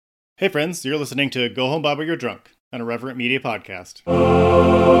Hey friends, you're listening to Go Home Bible You're Drunk, an Irreverent Media podcast.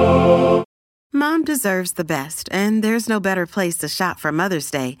 Mom deserves the best, and there's no better place to shop for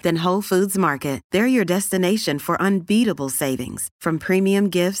Mother's Day than Whole Foods Market. They're your destination for unbeatable savings, from premium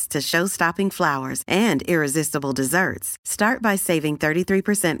gifts to show-stopping flowers and irresistible desserts. Start by saving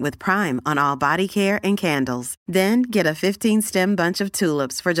 33% with Prime on all body care and candles. Then get a 15-stem bunch of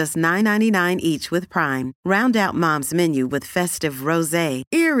tulips for just $9.99 each with Prime. Round out Mom's menu with festive rosé,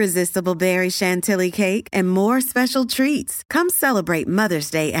 irresistible berry chantilly cake, and more special treats. Come celebrate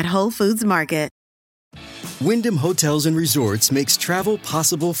Mother's Day at Whole Foods Market. Wyndham Hotels and Resorts makes travel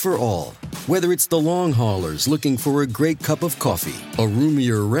possible for all. Whether it's the long haulers looking for a great cup of coffee, a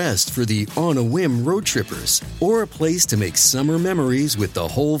roomier rest for the on-a-whim road trippers, or a place to make summer memories with the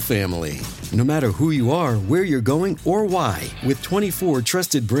whole family. No matter who you are, where you're going, or why, with 24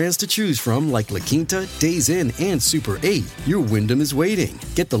 trusted brands to choose from like La Quinta, Days Inn, and Super 8, your Wyndham is waiting.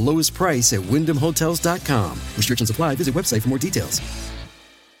 Get the lowest price at WyndhamHotels.com. Restrictions apply. Visit website for more details.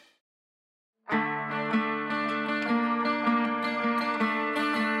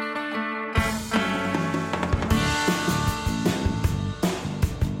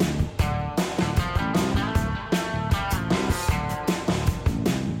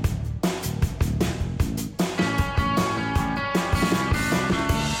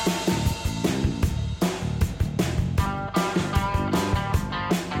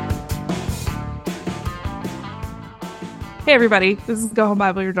 Hey everybody, this is Go Home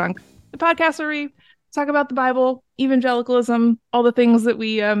Bible You're Drunk, the podcast where we talk about the Bible, evangelicalism, all the things that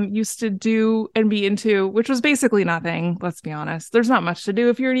we used to do and be into, which was basically nothing, let's be honest. There's not much to do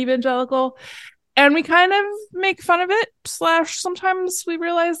if you're an evangelical, and we kind of make fun of it, / sometimes we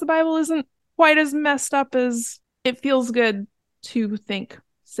realize the Bible isn't quite as messed up as it feels good to think,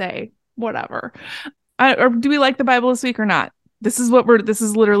 say, whatever. Or do we like the Bible this week or not? This is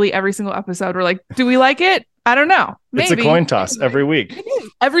literally every single episode. We're like, do we like it? I don't know. Maybe. It's a coin toss every week.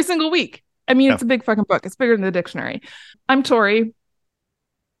 Every single week. I mean, It's a big fucking book. It's bigger than the dictionary. I'm Tori,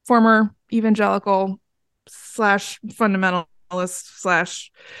 former evangelical / fundamentalist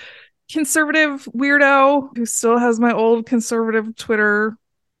 / conservative weirdo who still has my old conservative Twitter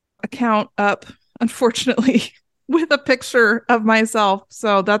account up, unfortunately, with a picture of myself.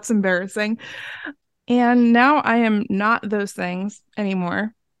 So that's embarrassing. And now I am not those things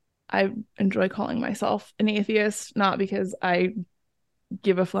anymore. I enjoy calling myself an atheist, not because I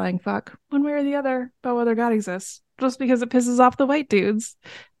give a flying fuck one way or the other about whether God exists, just because it pisses off the white dudes.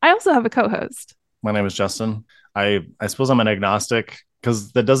 I also have a co-host. My name is Justin. I suppose I'm an agnostic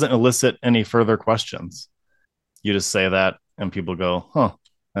because that doesn't elicit any further questions. You just say that and people go, huh,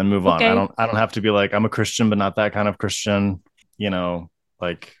 and move on. I don't have to be like, I'm a Christian, but not that kind of Christian,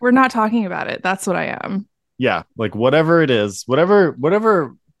 like. We're not talking about it. That's what I am. Yeah, like whatever it is,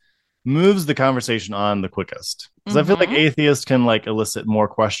 whatever moves the conversation on the quickest, because I feel like atheists can like elicit more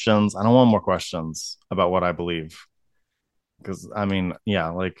questions. I don't want more questions about what I believe, because I mean, yeah,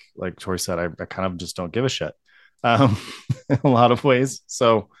 like Tori said, I kind of just don't give a shit in a lot of ways.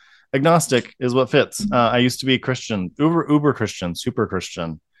 So agnostic is what fits. I used to be Christian, uber Christian, super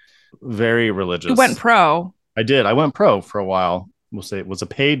Christian, very religious. You went pro. I did. I went pro for a while. We'll say it was a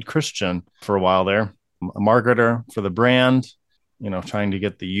paid Christian for a while there, a marketer for the brand, trying to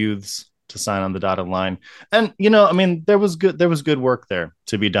get the youths to sign on the dotted line. And, I mean, there was good work there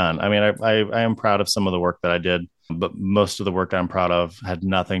to be done. I mean, I am proud of some of the work that I did, but most of the work I'm proud of had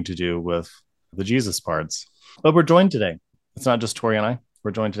nothing to do with the Jesus parts. But we're joined today. It's not just Tori and I. We're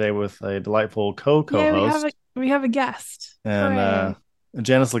joined today with a delightful co-host. Yeah, we have a guest. And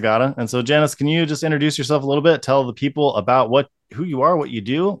Janice Legata. And so, Janice, can you just introduce yourself a little bit? Tell the people about who you are, what you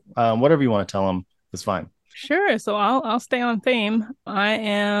do, whatever you want to tell them is fine. Sure. So I'll stay on theme. I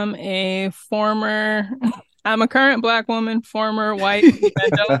am I'm a current Black woman, former white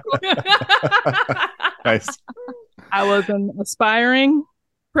evangelical. Nice. I was an aspiring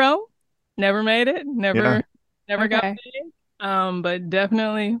pro. Never made it. Never got paid. But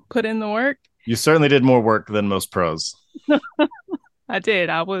definitely put in the work. You certainly did more work than most pros. I did.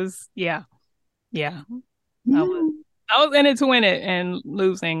 I was I was in it to win it and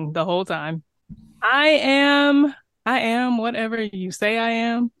losing the whole time. I am whatever you say I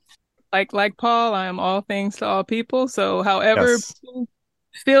am. Like Paul, I am all things to all people. So however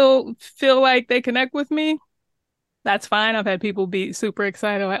people feel like they connect with me, that's fine. I've had people be super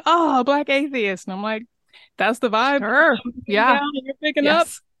excited, like, oh, Black atheist. And I'm like, that's the vibe. Sure. Yeah. You're picking up.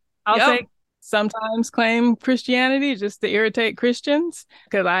 I'll take sometimes claim Christianity just to irritate Christians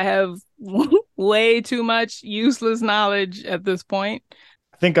because I have way too much useless knowledge at this point.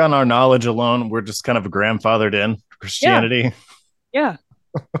 I think on our knowledge alone, we're just kind of grandfathered in Christianity. Yeah.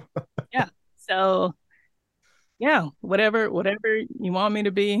 So yeah, whatever you want me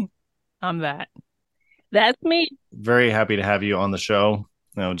to be, I'm that. That's me. Very happy to have you on the show.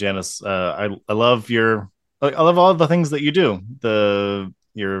 Janice, I love I love all the things that you do.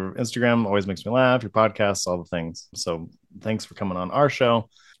 Your Instagram always makes me laugh, your podcasts, all the things. So thanks for coming on our show.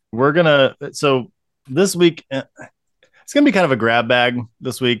 So this week, it's going to be kind of a grab bag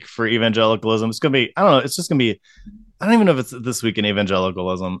this week for evangelicalism. It's going to be, I don't know, it's just going to be, I don't even know if it's this week in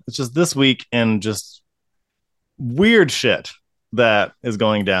evangelicalism. It's just this week in just weird shit that is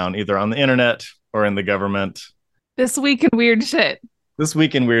going down either on the internet or in the government. This week in weird shit. This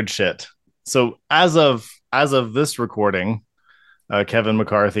week in weird shit. So as of this recording, Kevin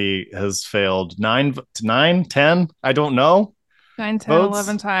McCarthy has failed 10, I don't know. 9, 10, votes.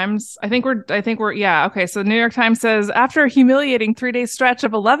 11 times. I think we're yeah. Okay. So the New York Times says, after a humiliating 3-day stretch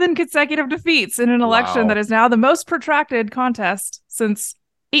of 11 consecutive defeats in an election that is now the most protracted contest since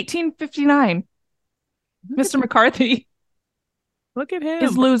 1859, Mr. McCarthy, look at him,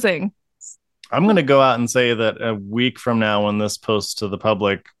 is losing. I'm going to go out and say that a week from now, when this posts to the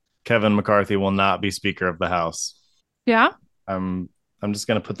public, Kevin McCarthy will not be Speaker of the House. Yeah. I'm just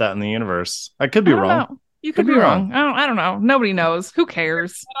going to put that in the universe. I could be wrong. Know. You could be wrong. I don't know. Nobody knows. Who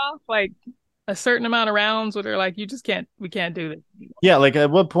cares? Like a certain amount of rounds where they're like, we can't do this. Yeah. Like at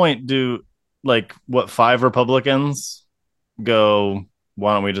what point do 5 Republicans go,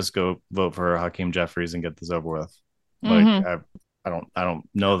 why don't we just go vote for Hakeem Jeffries and get this over with? I don't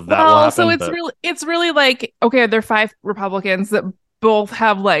know that will happen. So it's really like, okay, there are 5 Republicans that both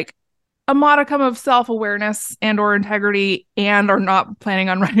have like a modicum of self-awareness and or integrity and are not planning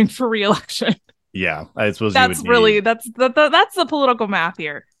on running for re-election. Yeah, I suppose that's the political math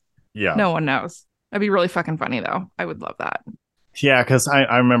here. Yeah, no one knows. That'd be really fucking funny though. I would love that. Yeah, because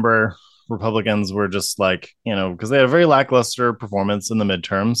I remember Republicans were just like, because they had a very lackluster performance in the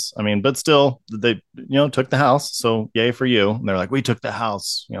midterms. I mean, but still, they took the House, so yay for you. And they're like, we took the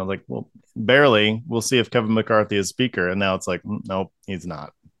House. Like, well, barely. We'll see if Kevin McCarthy is Speaker. And now it's like, nope, he's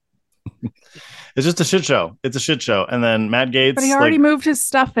not. It's just a shit show. It's a shit show. And then Matt Gaetz, but he already moved his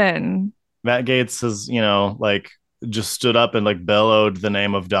stuff in. Matt Gaetz has, just stood up and bellowed the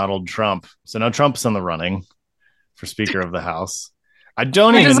name of Donald Trump. So now Trump's in the running for Speaker of the House. I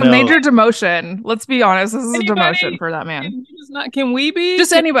don't even know. It's a major demotion. Let's be honest. This is a demotion for that man. Can we be?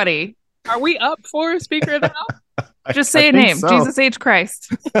 Just anybody. Are we up for Speaker of the House? Just say a name. So. Jesus H.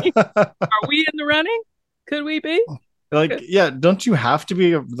 Christ. Are we in the running? Could we be? Yeah. Don't you have to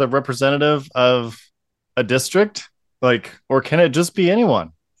be the representative of a district? Or can it just be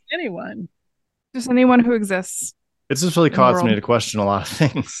anyone? Anyone. Just anyone who exists. It's just really caused me to question a lot of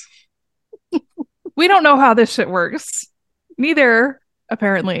things. We don't know how this shit works. Neither,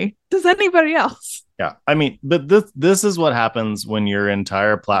 apparently, does anybody else. Yeah. I mean, but this is what happens when your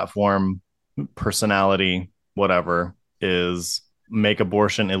entire platform, personality, whatever, is make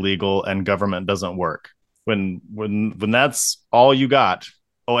abortion illegal and government doesn't work. When that's all you got.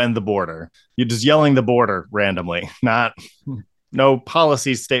 Oh, and the border. You're just yelling the border randomly, no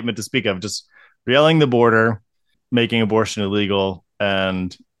policy statement to speak of, just yelling the border, making abortion illegal,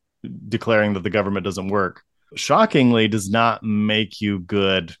 and declaring that the government doesn't work. Shockingly, does not make you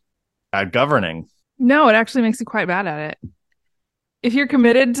good at governing. No, it actually makes you quite bad at it. If you're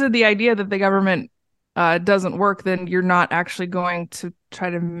committed to the idea that the government doesn't work, then you're not actually going to try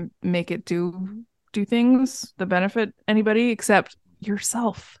to make it do things that benefit anybody except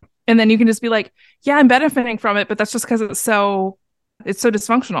yourself. And then you can just be like, yeah, I'm benefiting from it, but that's just because it's so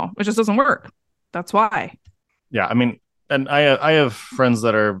dysfunctional. It just doesn't work. That's why. Yeah, I mean, and I have friends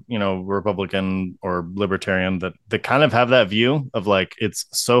that are, Republican or libertarian that kind of have that view of it's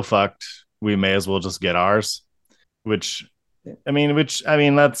so fucked, we may as well just get ours. Which I mean,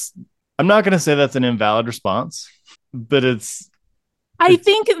 that's, I'm not going to say that's an invalid response, but I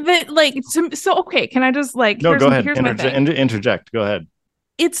think that okay, can I just no, go ahead. Interject. Go ahead.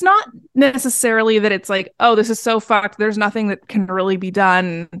 It's not necessarily that it's oh, this is so fucked. There's nothing that can really be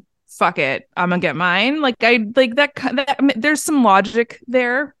done. Fuck it, I'm gonna get mine. That there's some logic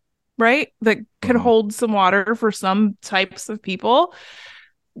there, right? That could hold some water for some types of people.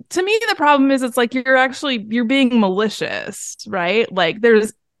 To me, the problem is it's you're being malicious, right?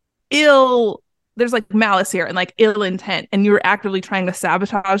 There's malice here and ill intent, and you're actively trying to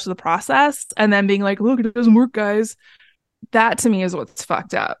sabotage the process and then being look, it doesn't work, guys. That to me is what's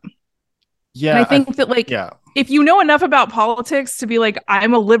fucked up. Yeah. And I think that if you know enough about politics to be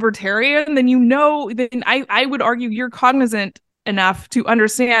I'm a libertarian, then then I would argue you're cognizant enough to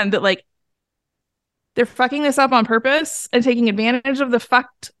understand that they're fucking this up on purpose and taking advantage of the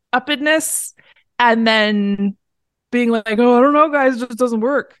fucked upness and then being oh, I don't know, guys, it just doesn't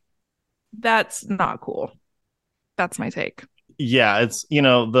work. That's not cool. That's my take. Yeah, it's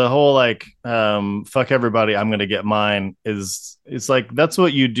the whole like fuck everybody, I'm gonna get mine is it's like that's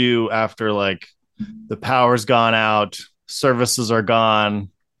what you do after like the power's gone out, services are gone,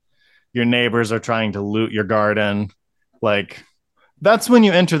 your neighbors are trying to loot your garden. Like that's when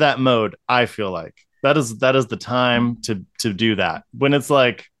you enter that mode. I feel like that is the time to do that. When it's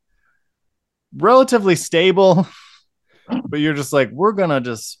like relatively stable, but you're just like, we're gonna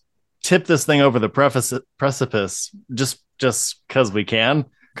just tip this thing over the precipice just because we can,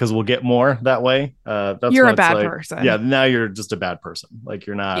 because we'll get more that way. That's You're when a it's bad like, person. yeah, now you're just a bad person. Like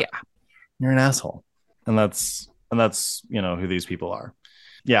you're not. Yeah. You're an asshole, and that's who these people are.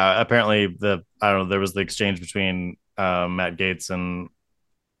 Yeah, apparently I don't know, there was the exchange between Matt Gaetz and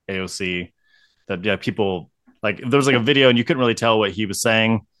AOC that people like there was like a video and you couldn't really tell what he was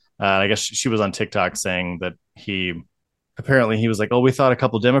saying. I guess she was on TikTok saying that he was like, oh, we thought a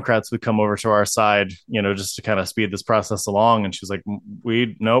couple Democrats would come over to our side, just to kind of speed this process along. And she was like,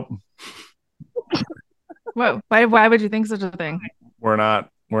 nope. Whoa, why would you think such a thing? We're not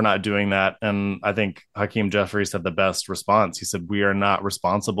doing that. And I think Hakeem Jeffries had the best response. He said, we are not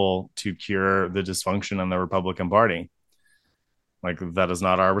responsible to cure the dysfunction in the Republican Party. Like that is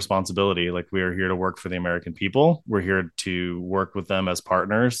not our responsibility. Like we are here to work for the American people. We're here to work with them as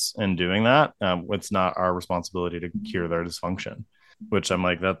partners in doing that. It's not our responsibility to cure their dysfunction, which I'm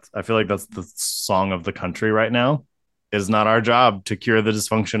like, I feel like that's the song of the country right now. Is not our job to cure the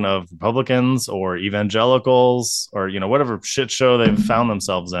dysfunction of Republicans or evangelicals or, whatever shit show they've found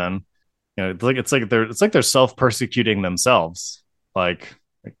themselves in. It's like they're self-persecuting themselves. Like,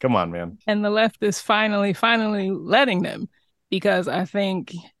 come on, man. And the left is finally letting them. Because I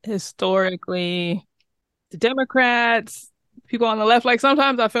think historically, the Democrats, people on the left, like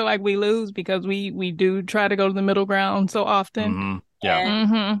sometimes I feel like we lose because we do try to go to the middle ground so often. Mm-hmm. Yeah.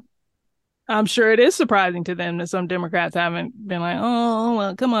 Mm-hmm. I'm sure it is surprising to them that some Democrats haven't been like, oh,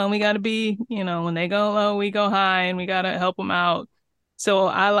 well, come on, we got to be, when they go low, we go high and we got to help them out. So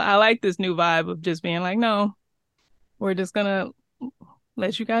I like this new vibe of just being like, no, we're just going to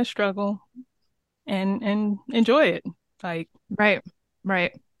let you guys struggle and enjoy it. Like, right.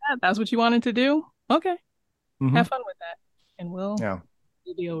 That's what you wanted to do. Okay, mm-hmm. Have fun with that, and we'll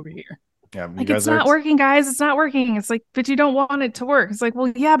be over here. Yeah, like it's not working, guys. It's not working. It's like, but you don't want it to work. It's like,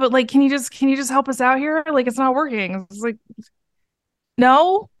 well, yeah, but like, can you just help us out here? Like, it's not working. It's like,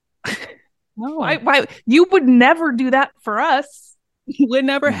 no. Why? You would never do that for us. You would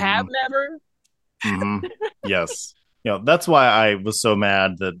never have never. Mm-hmm. Yes. That's why I was so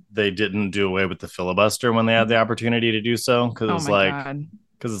mad that they didn't do away with the filibuster when they had the opportunity to do so. Because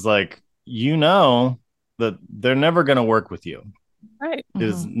it's like, that they're never going to work with you. Right.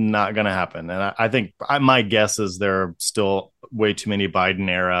 Is not going to happen. And I think my guess is there are still way too many Biden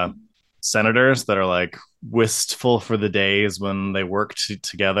era senators that are like wistful for the days when they worked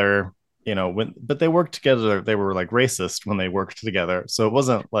together, but they worked together. They were like racist when they worked together. So it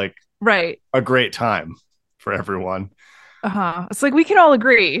wasn't like a great time for everyone. It's like we can all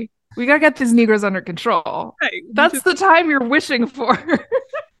agree we gotta get these Negroes under control. Right. That's the time you're wishing for.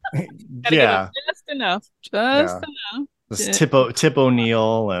 Yeah, just enough. Enough. This Tip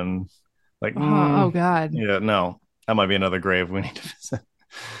O'Neill and like oh god, yeah, no, that might be another grave we need to visit.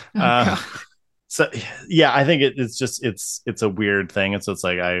 So yeah, I think it's just it's a weird thing. It's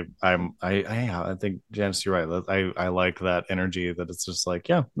like I think Janice, you're right. I like that energy that it's just like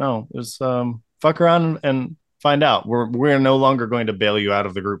just fuck around and find out. We're no longer going to bail you out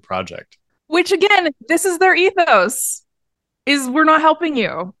of the group project. Which again, this is their ethos. Is we're not helping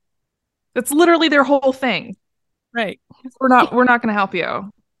you. That's literally their whole thing. Right. We're not going to help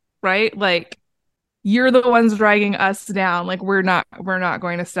you. Right? Like you're the ones dragging us down. Like we're not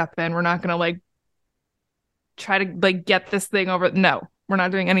going to step in. We're not going to like try to like get this thing over. No, we're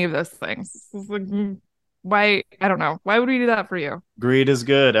not doing any of those things. Like, why? I don't know. Why would we do that for you? Greed is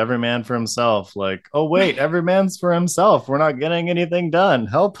good. Every man for himself. Like, oh wait, every man's for himself. We're not getting anything done.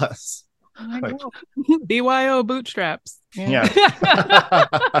 Help us. Like, BYO bootstraps. Yeah.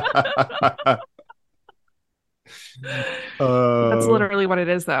 That's literally what it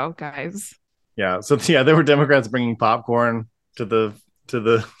is, though, guys. Yeah. So there were Democrats bringing popcorn to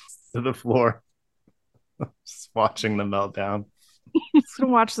the floor, just watching the meltdown. Just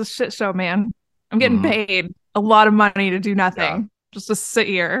gonna watch this shit show, man. I'm getting paid a lot of money to do nothing, just to sit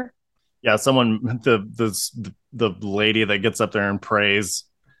here. Yeah, the lady that gets up there and prays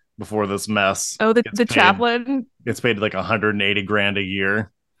before this mess. Oh, the chaplain gets paid like $180,000 a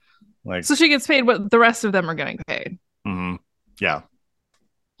year. Like, so she gets paid what the rest of them are getting paid. Mm-hmm. Yeah.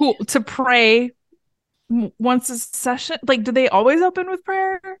 Cool. To pray once a session. Like, do they always open with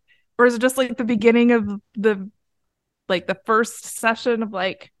prayer, Or is it just like the beginning of the first session of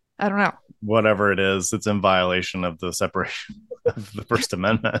like, I don't know. Whatever it is, it's in violation of the separation of the First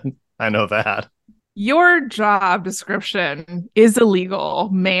Amendment. I know that. Your job description is illegal,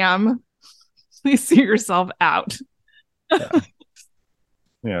 ma'am. Please see yourself out.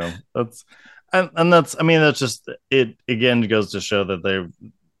 Yeah. That's I mean, that's just it again goes to show that they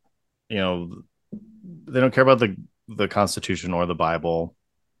don't care about the Constitution or the Bible.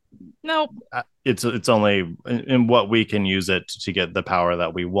 Nope. It's only in what we can use it to get the power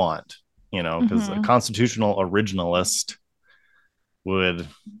that we want, because a constitutional originalist an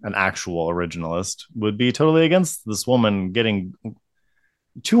actual originalist would be totally against this woman getting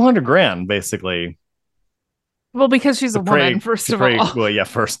 200 grand basically. Well, because she's a woman, first of all. Well, yeah,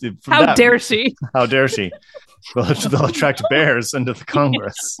 first. How dare she? How dare she? They'll attract bears into the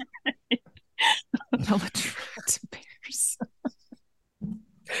Congress. They'll attract bears.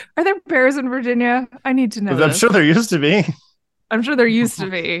 Are there bears in Virginia? I need to know. I'm sure there used to be. I'm sure there used to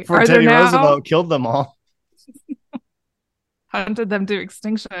be. Before Teddy Roosevelt killed them all. Hunted them to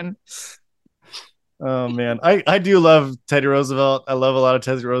extinction. Oh man, I do love Teddy Roosevelt. I love a lot of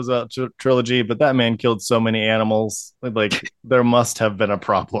Teddy Roosevelt trilogy, but that man killed so many animals. Like there must have been a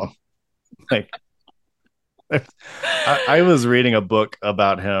problem. Like I was reading a book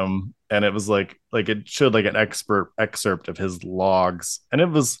about him, and it was like it showed like an excerpt of his logs, and it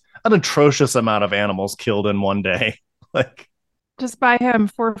was an atrocious amount of animals killed in one day. Like just by him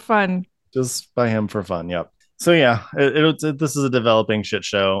for fun. Just by him for fun. Yep. So yeah, this is a developing shit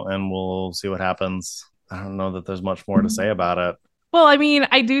show, and we'll see what happens. I don't know that there's much more to say about it. Well, I mean,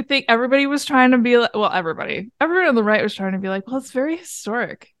 I do think everybody was trying to be like, well, everybody on the right was trying to be like, well, it's very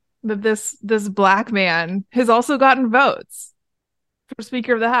historic that this black man has also gotten votes for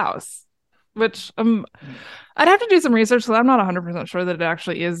Speaker of the House, which I'd have to do some research, so I'm not 100% sure that it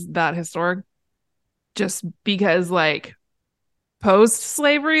actually is that historic. Just because, like,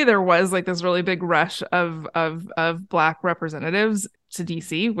 post-slavery, there was like this really big rush of black representatives to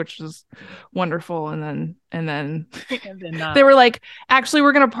DC, which was wonderful. And then they were like, actually,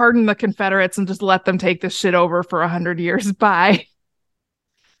 we're gonna pardon the Confederates and just let them take this shit over for 100 years. Bye.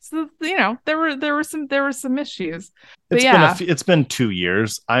 So there were some issues. But it's been 2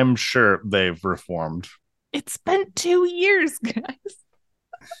 years. I'm sure they've reformed. It's been 2 years, guys.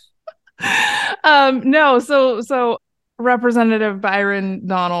 No, so Representative Byron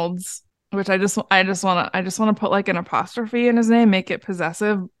Donalds, which I just want to put like an apostrophe in his name, make it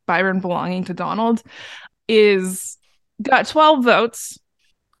possessive. Byron belonging to Donald is got 12 votes,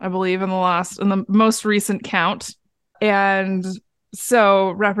 I believe, in the most recent count. And so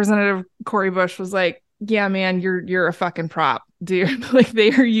Representative Cori Bush was like, "Yeah, man, you're a fucking prop, dude. Like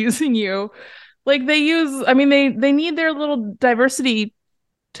they are using you. Like they need their little diversity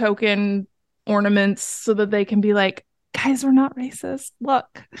token ornaments so that they can be like, guys, we're not racist.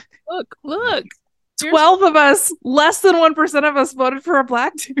 Look. 12 of us, less than 1% of us voted for a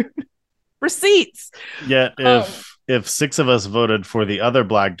black dude. Receipts." Yeah, if 6 of us voted for the other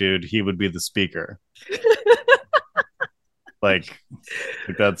black dude, he would be the speaker. like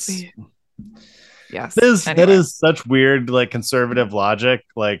that's yes. That is such weird, like conservative logic.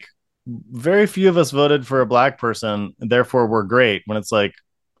 Like very few of us voted for a black person, therefore we're great. When it's like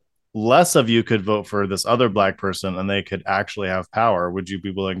less of you could vote for this other black person and they could actually have power. Would you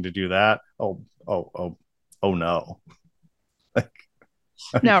be willing to do that? Oh no.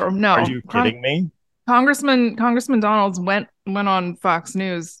 No. Are you kidding me? Congressman Donalds went on Fox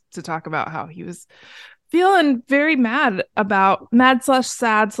News to talk about how he was feeling very mad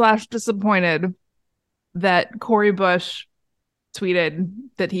 / disappointed that Cori Bush tweeted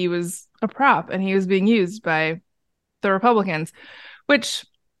that he was a prop and he was being used by the Republicans, which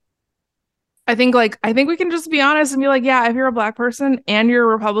I think we can just be honest and be like, yeah, if you're a black person and you're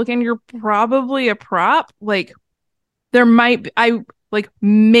a Republican, you're probably a prop. Like there might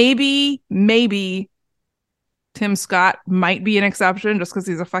be, maybe Tim Scott might be an exception just because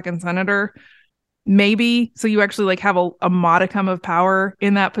he's a fucking senator. Maybe. So you actually like have a modicum of power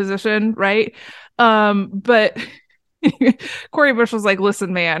in that position, right? But Cori Bush was like,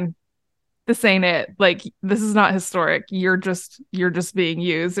 listen, man, this ain't it. Like, this is not historic. You're just being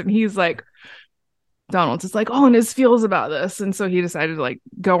used. And he's like, Donald's is like, oh, and his feels about this. And so he decided to like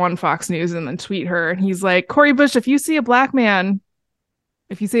go on Fox News and then tweet her. And he's like, Cori Bush, if you see a black man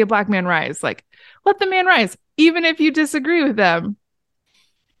rise, like, let the man rise, even if you disagree with them.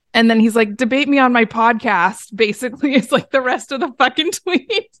 And then he's like, debate me on my podcast, basically. It's like the rest of the fucking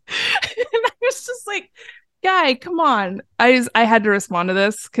tweet. And I was just like, guy, come on. I had to respond to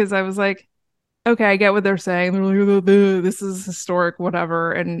this because I was like, okay, I get what they're saying. They're like, "Ugh, this is historic,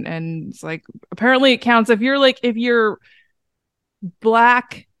 whatever." And it's like, apparently it counts if you're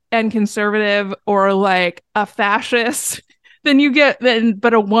black and conservative or like a fascist, then you get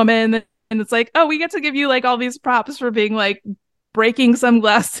but a woman, and it's like, oh, we get to give you like all these props for being like breaking some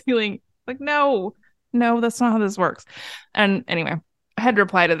glass ceiling. Like, no, that's not how this works. And anyway, I had to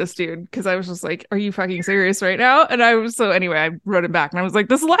reply to this dude because I was just like, are you fucking serious right now? And anyway, I wrote him back and I was like,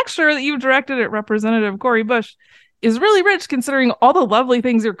 this lecture that you directed at Representative Cori Bush is really rich considering all the lovely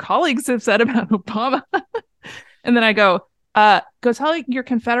things your colleagues have said about Obama. And then I go tell your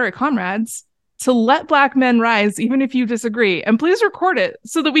Confederate comrades to let black men rise, even if you disagree. And please record it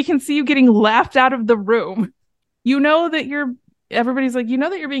so that we can see you getting laughed out of the room. You know that everybody's like, you know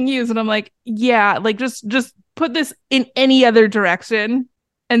that you're being used. And I'm like, yeah, like just put this in any other direction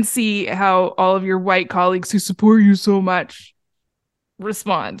and see how all of your white colleagues who support you so much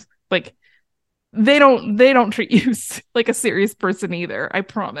respond. Like they don't treat you like a serious person either. I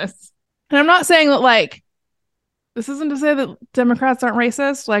promise. And I'm not saying that like, this isn't to say that Democrats aren't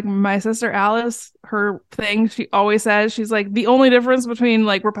racist. Like my sister Alice, her thing, she always says, she's like, the only difference between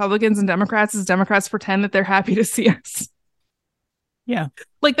like Republicans and Democrats is Democrats pretend that they're happy to see us. Yeah.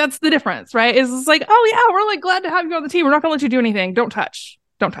 Like that's the difference, right? Is it's like, oh yeah, we're like glad to have you on the team. We're not gonna let you do anything. Don't touch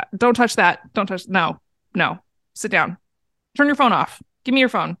that. No. Sit down. Turn your phone off. Give me your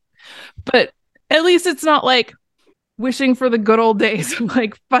phone. But at least it's not like wishing for the good old days of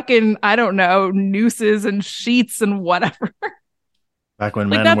like fucking, I don't know, nooses and sheets and whatever. Back when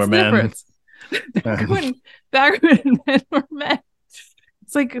like, men were men. back when men were men.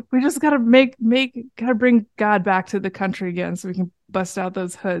 It's like we just gotta gotta bring God back to the country again so we can bust out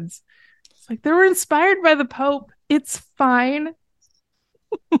those hoods. It's like they were inspired by the Pope. It's fine.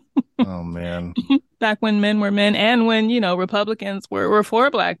 Oh man. Back when men were men, and when, you know, Republicans were for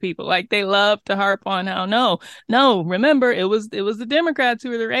black people. Like they love to harp on how no, remember it was the Democrats who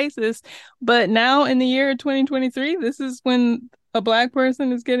were the racists. But now in the year 2023, this is when a black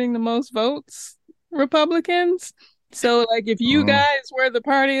person is getting the most votes, Republicans. So like if you guys were the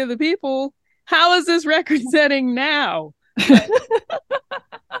party of the people, how is this record setting now?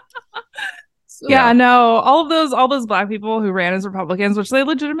 Yeah, no, all those black people who ran as Republicans, which they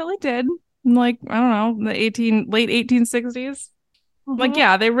legitimately did, like, I don't know, the late 1860s. Mm-hmm. Like,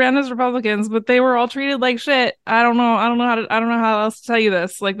 yeah, they ran as Republicans, but they were all treated like shit. I don't know how else to tell you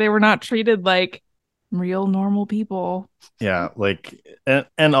this. Like, they were not treated like real normal people. Yeah, like,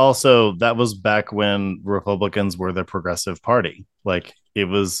 and also that was back when Republicans were the progressive party. Like, it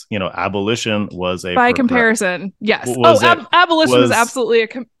was, you know, abolition was by comparison. Yes. Abolition was absolutely a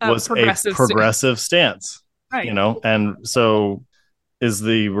progressive stance. Right. You know, and so is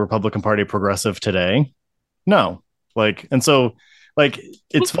the Republican Party progressive today? No. Like, and so like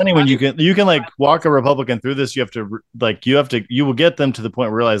it's funny when you can like walk a Republican through this. You will get them to the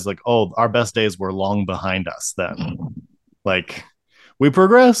point where you realize like, oh, our best days were long behind us then. Like we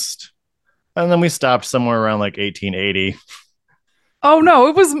progressed and then we stopped somewhere around like 1880. Oh no,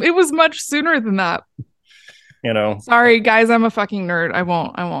 it was much sooner than that. You know. Sorry guys, I'm a fucking nerd. I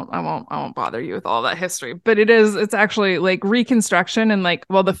won't bother you with all that history. But it's actually like Reconstruction and like,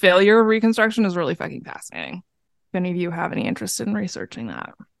 well, the failure of Reconstruction is really fucking fascinating. If any of you have any interest in researching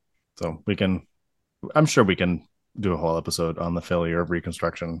that. So I'm sure we can do a whole episode on the failure of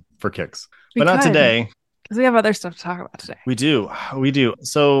Reconstruction for kicks. But not today. Because we have other stuff to talk about today. We do.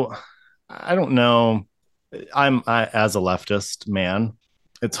 So I don't know. I as a leftist man,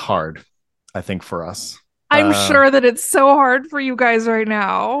 it's hard, I think, for us. I'm sure that it's so hard for you guys right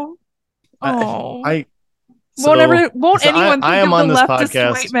now. Oh, won't anyone think of the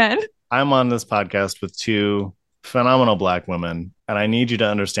leftist white men? I'm on this podcast with two phenomenal black women, and I need you to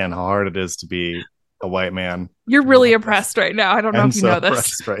understand how hard it is to be a white man. You're really oppressed right now. I don't know if you know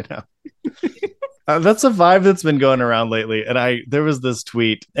this. Right now. That's a vibe that's been going around lately. And there was this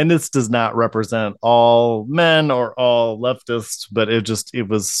tweet, and this does not represent all men or all leftists, but it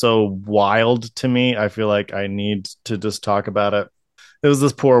was so wild to me. I feel like I need to just talk about it. It was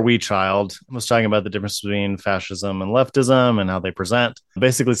this poor wee child. I was talking about the difference between fascism and leftism and how they present.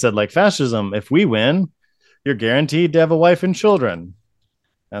 Basically said like fascism, if we win, you're guaranteed to have a wife and children.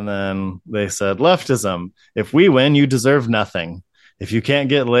 And then they said leftism, if we win, you deserve nothing. If you can't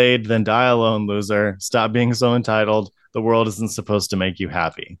get laid, then die alone, loser. Stop being so entitled. The world isn't supposed to make you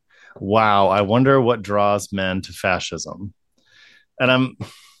happy. Wow, I wonder what draws men to fascism. And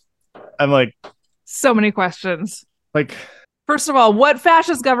I'm like, so many questions. Like, first of all, what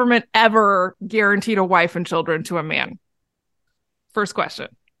fascist government ever guaranteed a wife and children to a man? First question.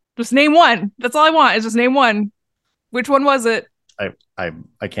 Just name one. That's all I want is just name one. Which one was it?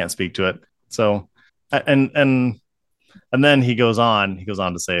 I can't speak to it. So, and then he goes on. He goes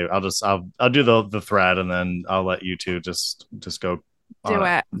on to say, I'll do the thread, and then I'll let you two just go Do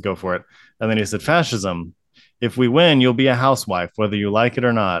it. go for it. And then he said, fascism. If we win, you'll be a housewife, whether you like it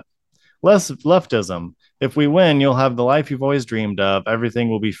or not. Less leftism. If we win, you'll have the life you've always dreamed of. Everything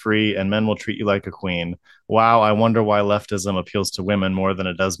will be free, and men will treat you like a queen. Wow, I wonder why leftism appeals to women more than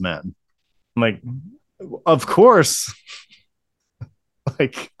it does men. I'm like, of course.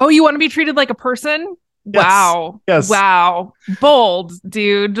 Like, oh, you want to be treated like a person? yes, Wow. yes. Wow. Bold,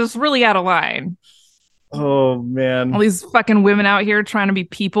 dude. Just really out of line. Oh man. All these fucking women out here trying to be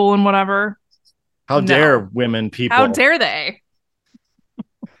people and whatever. How dare women people? How dare they?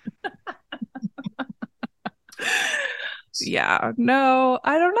 Yeah, no,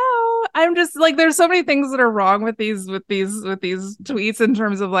 I don't know. I'm just like, there's so many things that are wrong with these tweets in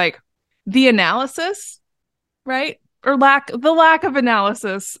terms of like the analysis, right? Or the lack of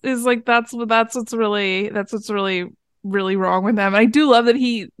analysis is like that's what's really really wrong with them. And I do love that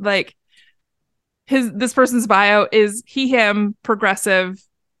he like this person's bio is he, him, progressive,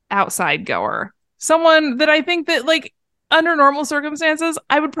 outside goer. Someone that I think that like under normal circumstances,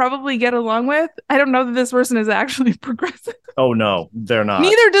 I would probably get along with. I don't know that this person is actually progressive. Oh no, they're not.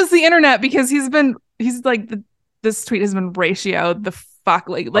 Neither does the internet, because he's like this tweet has been ratioed the fuck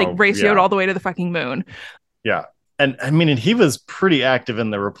ratioed all the way to the fucking moon. Yeah. And I mean, he was pretty active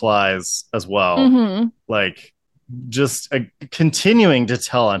in the replies as well. Mm-hmm. Like just continuing to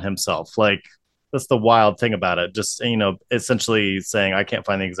tell on himself. Like that's the wild thing about it. Just, you know, essentially saying, I can't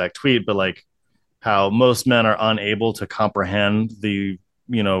find the exact tweet, but like how most men are unable to comprehend the,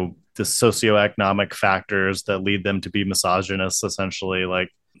 you know, the socioeconomic factors that lead them to be misogynists, essentially. Like,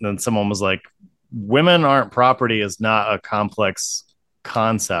 then someone was like, women aren't property is not a complex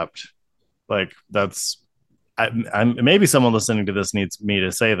concept. Like that's, I'm maybe someone listening to this needs me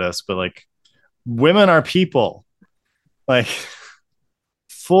to say this, but like women are people, like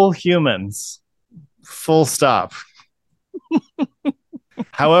full humans, full stop.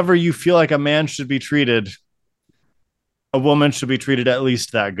 However you feel like a man should be treated, a woman should be treated at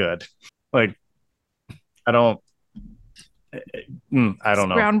least that good. Like, I don't know.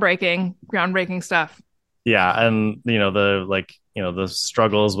 Groundbreaking stuff. Yeah. And you know, the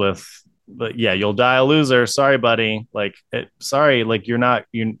struggles with, but yeah, you'll die a loser. Sorry, buddy. Like, sorry, like you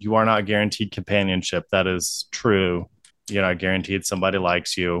are not guaranteed companionship. That is true. You're not guaranteed somebody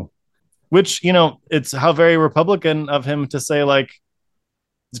likes you, which, you know, it's how very Republican of him to say, like,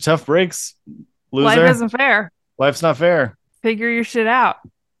 the tough breaks, loser. Life isn't fair. Life's not fair. Figure your shit out.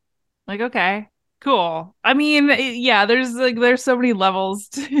 Like, okay, cool. I mean, yeah, there's so many levels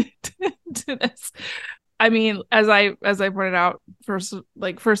to this. I mean, as I pointed out, first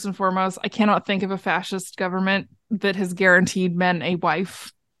and foremost, I cannot think of a fascist government that has guaranteed men a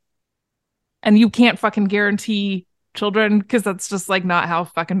wife. And you can't fucking guarantee children, because that's just like not how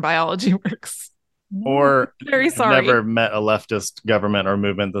fucking biology works. Or very sorry. Never met a leftist government or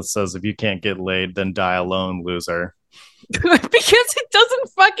movement that says if you can't get laid, then die alone, loser. Because it doesn't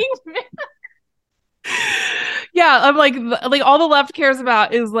fucking matter. Yeah, I'm like all the left cares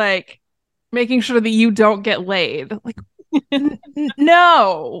about is like making sure that you don't get laid. Like,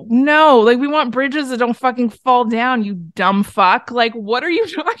 no, like we want bridges that don't fucking fall down, you dumb fuck. Like, what are you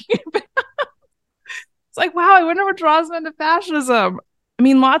talking about? It's like, wow, I wonder what draws men to fascism. I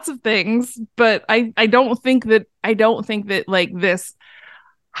mean, lots of things, but I don't think that like this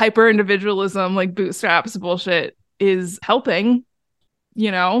hyper individualism, like bootstraps bullshit is helping, you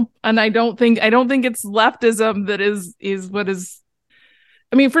know? And I don't think it's leftism that is what is.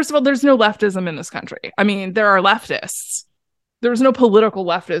 I mean, first of all, there's no leftism in this country. I mean, there are leftists. There's no political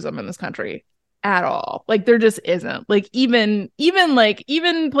leftism in this country at all. Like, there just isn't. Like, even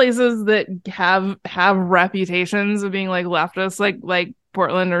places that have reputations of being like leftists, like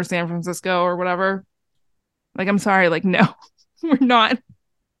Portland or San Francisco or whatever. Like, I'm sorry, like, no, we're not.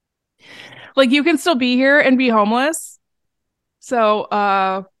 Like, you can still be here and be homeless. So,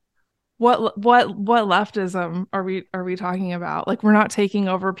 what leftism are we talking about? Like, we're not taking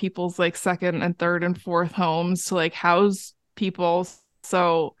over people's like second and third and fourth homes to like house people.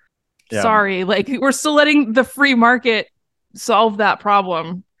 So yeah. Sorry, like we're still letting the free market solve that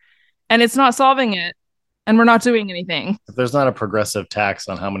problem, and it's not solving it, and we're not doing anything. If there's not a progressive tax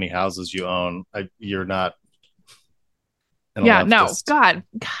on how many houses you own, you're not. Yeah, no, God,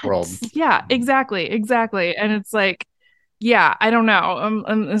 world. Yeah, exactly, and it's like, yeah, I don't know.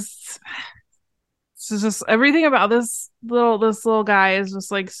 It's just everything about this little guy is just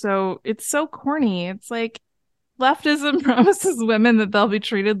like it's so corny. It's like leftism promises women that they'll be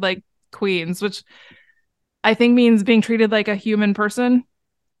treated like queens, which I think means being treated like a human person.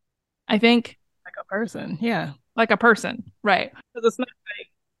 I think. Like a person. Yeah. Like a person. Right. Because it's not like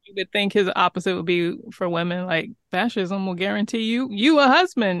you would think his opposite would be for women. Like fascism will guarantee you a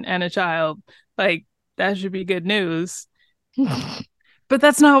husband and a child. Like that should be good news. But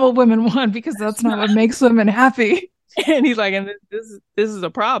that's not what women want, because that's not what makes women happy. And he's like, and this is a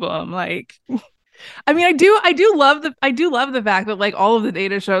problem. Like, I mean, I do love the fact that like all of the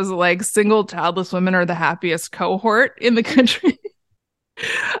data shows that like single childless women are the happiest cohort in the country.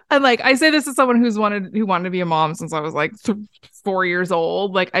 And like I say this as someone who wanted to be a mom since I was like 4 years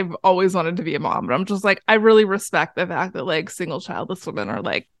old. Like I've always wanted to be a mom, but I'm just like, I really respect the fact that like single childless women are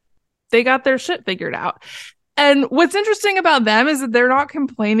like, they got their shit figured out. And what's interesting about them is that they're not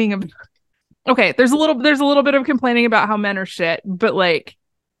complaining about, okay, there's a little bit of complaining about how men are shit, but like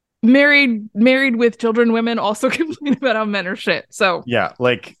married with children women also complain about how men are shit. So yeah,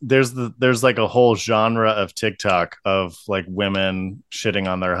 like there's like a whole genre of TikTok of like women shitting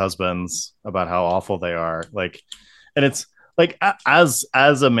on their husbands about how awful they are. Like, and it's like as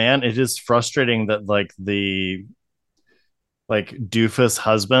a man, it is frustrating that like the like doofus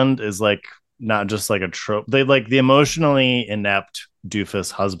husband is like not just like a trope. They like the emotionally inept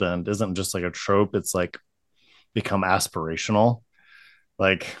doofus husband isn't just like a trope. It's like become aspirational.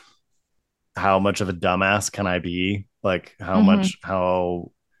 Like, how much of a dumbass can I be? Like, how much, how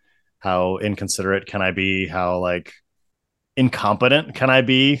inconsiderate can I be? How like incompetent can I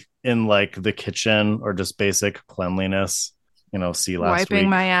be in like the kitchen or just basic cleanliness? You know, see last wiping week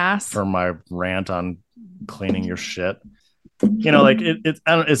my ass for my rant on cleaning your shit. You know, like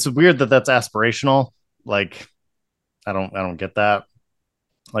it's weird that that's aspirational. Like, I don't get that.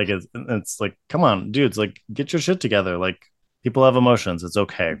 Like, it's like, come on, dudes, like get your shit together. Like, people have emotions. It's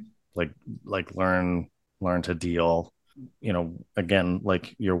okay. Like learn to deal. You know, again,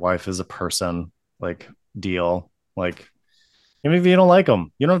 like your wife is a person. Like, deal. Like, even if you don't like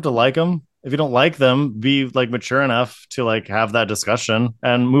them, you don't have to like them. If you don't like them, be like mature enough to like have that discussion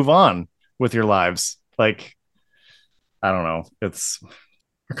and move on with your lives. Like, I don't know.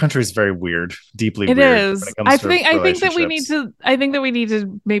 Our country is very weird, deeply it weird. Is. I think that we need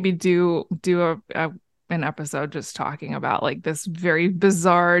to maybe do an episode just talking about like this very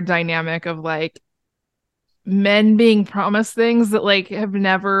bizarre dynamic of like men being promised things that like have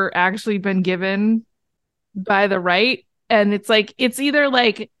never actually been given by the right. And it's like, it's either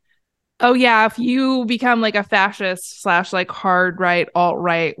like, oh yeah, if you become like a fascist / like hard right, alt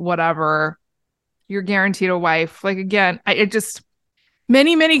right, whatever, you're guaranteed a wife. Like, again, it just,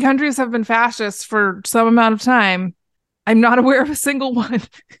 many countries have been fascist for some amount of time. I'm not aware of a single one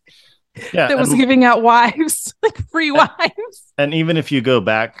that was giving out wives, like free wives. And even if you go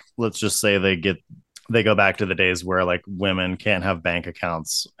back, let's just say they go back to the days where like women can't have bank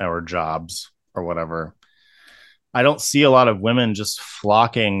accounts or jobs or whatever. I don't see a lot of women just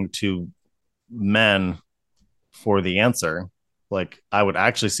flocking to men for the answer. Like, I would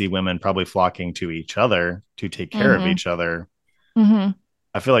actually see women probably flocking to each other to take care of each other.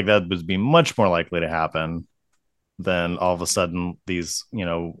 I feel like that would be much more likely to happen than all of a sudden these, you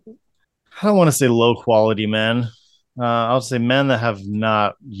know, I don't want to say low quality men. I'll say men that have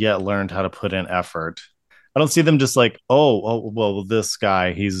not yet learned how to put in effort. I don't see them just like, oh, well, this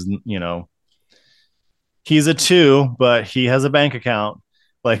guy, he's, you know, he's a 2, but he has a bank account.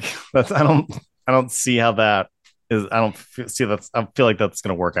 Like, that's, I don't see how that is. I don't see that's, I feel like that's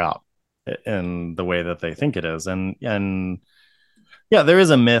going to work out in the way that they think it is. And yeah, there is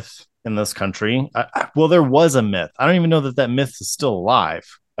a myth in this country. Well, there was a myth. I don't even know that myth is still alive.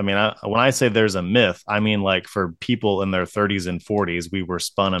 I mean, when I say there's a myth, I mean, like, for people in their 30s and 40s, we were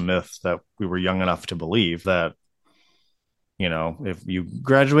spun a myth that we were young enough to believe that, you know, if you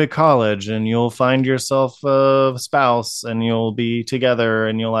graduate college and you'll find yourself a spouse and you'll be together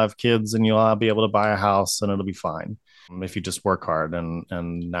and you'll have kids and you'll be able to buy a house and it'll be fine if you just work hard. And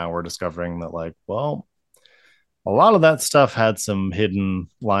now we're discovering that, like, well, a lot of that stuff had some hidden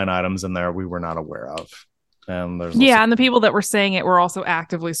line items in there we were not aware of. And there's and the people that were saying it were also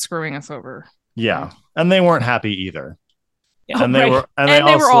actively screwing us over. Yeah, and they weren't happy either. Yeah, and they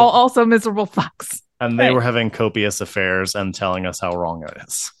were all also miserable fucks. And they were having copious affairs and telling us how wrong it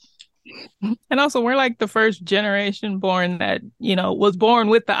is. And also, we're like the first generation born that, you know, was born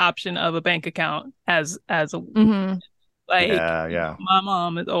with the option of a bank account as a like. Yeah. My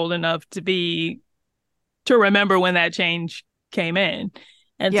mom is old enough to remember when that change came in,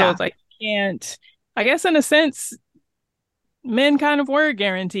 and so it's like, can't. I guess in a sense, men kind of were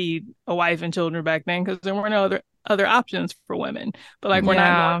guaranteed a wife and children back then because there weren't other options for women. But like, we're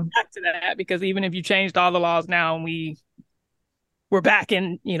not going back to that, because even if you changed all the laws now and we're back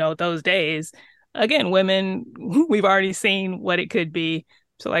in, you know, those days, again, women, we've already seen what it could be.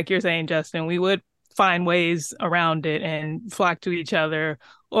 So like you're saying, Justin, we would find ways around it and flock to each other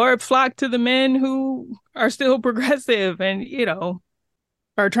or flock to the men who are still progressive and,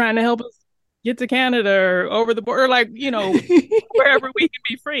 are trying to help us get to Canada or over the border, like, wherever we can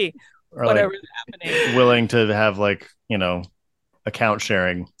be free, or whatever's like happening. willing to have like, account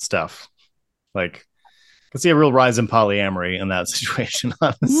sharing stuff. Like, I can see a real rise in polyamory in that situation,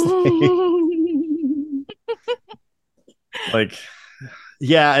 honestly. Like,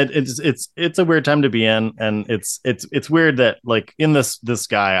 yeah, it's a weird time to be in, and it's weird that like in this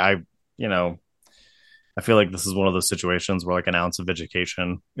guy, I feel like this is one of those situations where like an ounce of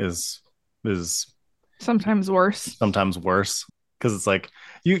education is sometimes worse. Sometimes worse, because it's like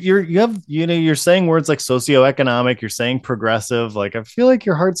you're saying words like socioeconomic, you're saying progressive. Like I feel like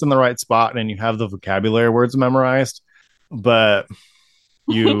your heart's in the right spot and you have the vocabulary words memorized, but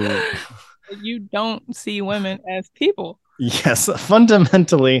you you don't see women as people. Yes,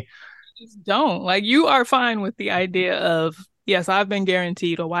 fundamentally. You just don't. Like you are fine with the idea of, yes, I've been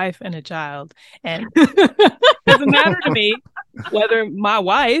guaranteed a wife and a child, and it doesn't matter to me whether my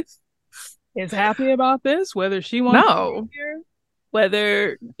wife is happy about this, whether she wants to be here,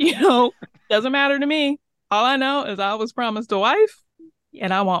 whether, doesn't matter to me. All I know is I was promised a wife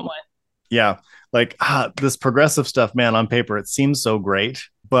and I want one. Yeah. Like this progressive stuff, man, on paper, it seems so great,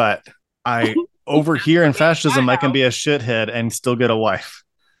 but over here in fascism, I can be a shithead and still get a wife.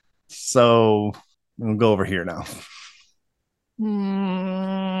 So we'll go over here now.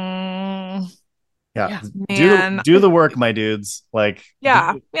 Yeah. Do the work, my dudes. Like, do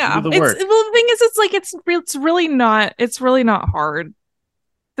the work. The thing is, it's like it's really not hard.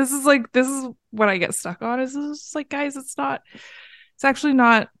 This is what I get stuck on. Is just like, guys, it's actually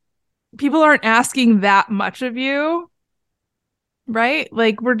not. People aren't asking that much of you, right?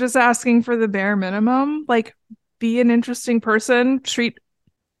 Like, we're just asking for the bare minimum. Like, be an interesting person, treat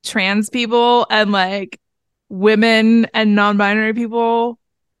trans people and like women and non-binary people.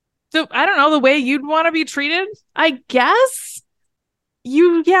 So I don't know, the way you'd want to be treated, I guess.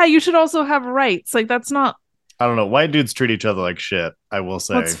 You should also have rights. Like, that's not. I don't know. White dudes treat each other like shit, I will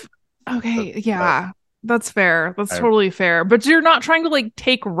say. That's fair. That's totally fair. But you're not trying to like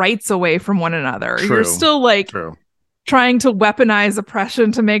take rights away from one another. True, you're still like trying to weaponize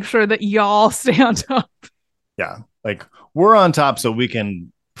oppression to make sure that y'all stay on top. Yeah. Like we're on top so we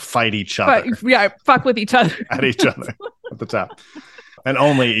can fight each other. Fuck with each other. At each other at the top. And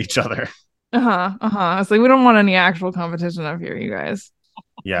only each other. It's like we don't want any actual competition up here, you guys.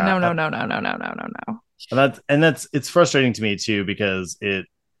 Yeah. No. And it's frustrating to me too, because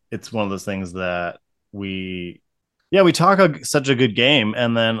it's one of those things that we talk such a good game,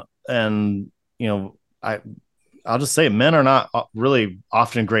 and I'll just say men are not really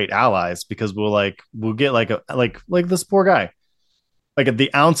often great allies, because we'll get like this poor guy, like at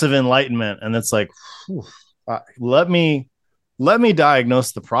the ounce of enlightenment, and it's like, let me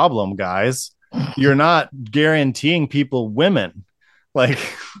diagnose the problem, guys. You're not guaranteeing people women, like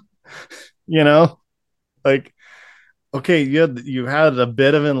like, okay, you had a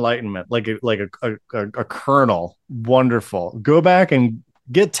bit of enlightenment, like a kernel. Wonderful. Go back and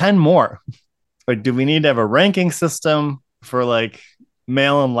get 10 more. Like, do we need to have a ranking system for like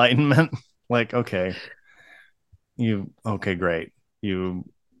male enlightenment? Like, okay, great.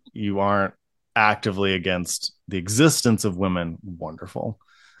 You aren't actively against the existence of women. Wonderful.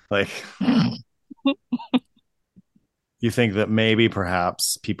 Like, you think that maybe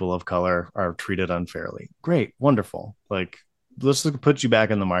perhaps people of color are treated unfairly. Great. Wonderful. Like, let's just put you back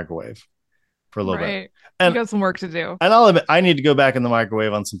in the microwave for a little bit. And you got some work to do. And I'll admit, I need to go back in the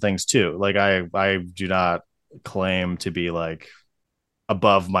microwave on some things too. Like, I do not claim to be like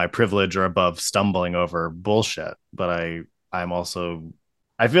above my privilege or above stumbling over bullshit, but I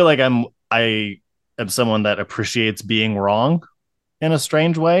feel like I am someone that appreciates being wrong in a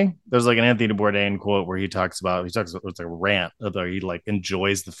strange way. There's like an Anthony Bourdain quote where he talks about it's like a rant that he like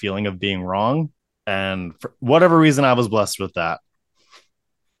enjoys the feeling of being wrong, and for whatever reason I was blessed with that.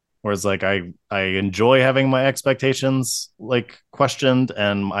 Whereas like I enjoy having my expectations like questioned,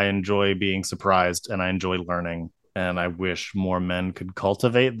 and I enjoy being surprised, and I enjoy learning, and I wish more men could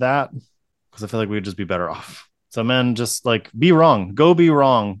cultivate that, because I feel like we'd just be better off. So men, just like be wrong, go be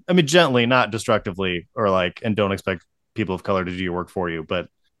wrong. I mean, gently, not destructively, or like, and don't expect people of color to do your work for you, but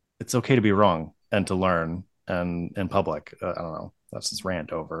it's okay to be wrong and to learn, and in public. I don't know. That's just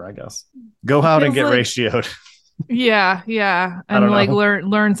rant over, I guess. Go out and get ratioed. Yeah. And like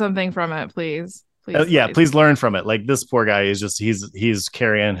learn something from it, please. Please learn from it. Like, this poor guy is just, he's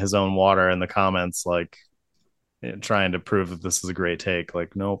carrying his own water in the comments, like trying to prove that this is a great take.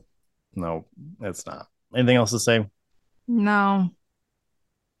 Like, no, it's not. Anything else to say? No.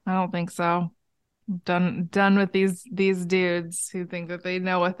 I don't think so. Done with these dudes who think that they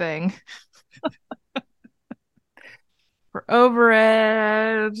know a thing. We're over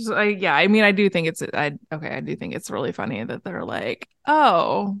it. I mean, I do think I do think it's really funny that they're like,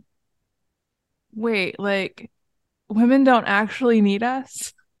 oh, wait, like women don't actually need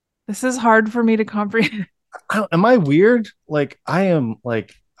us. This is hard for me to comprehend. Am I weird? Like I am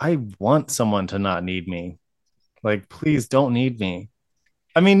like I want someone to not need me. Like please don't need me.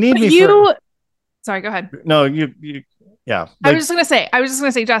 I mean, need But me you, for sorry, go ahead. no, you yeah. I Like, was just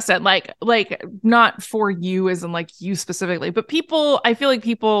gonna say, Justin, like not for you as in like you specifically, but people, I feel like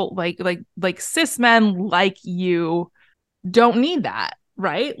people like cis men like you don't need that,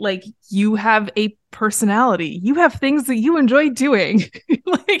 right? Like you have a personality, you have things that you enjoy doing.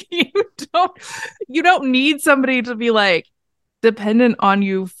 Like don't you don't need somebody to be like dependent on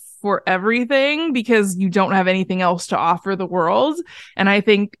you for everything because you don't have anything else to offer the world. And I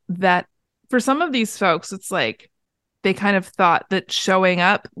think that for some of these folks, it's like they kind of thought that showing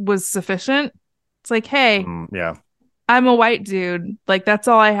up was sufficient. It's like, hey, yeah. I'm a white dude. Like that's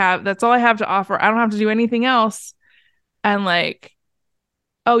all I have. That's all I have to offer. I don't have to do anything else. And like,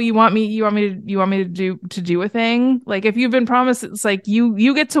 oh, you want me to do a thing? Like if you've been promised, it's like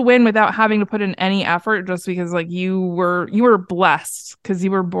you get to win without having to put in any effort just because like you were blessed because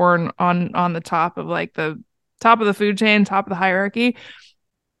you were born on the top of like the top of the food chain, top of the hierarchy.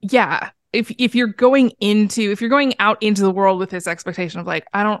 Yeah. If you're going out into the world with this expectation of like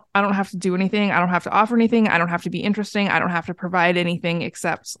I don't have to do anything, I don't have to offer anything, I don't have to be interesting, I don't have to provide anything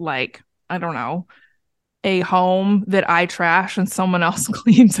except like I don't know, a home that I trash and someone else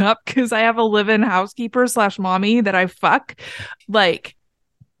cleans up because I have a live-in housekeeper / mommy that I fuck. Like,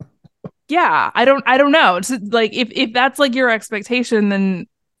 yeah, I don't know. It's like if that's like your expectation, then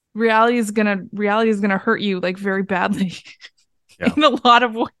reality is gonna hurt you like very badly. Yeah. In a lot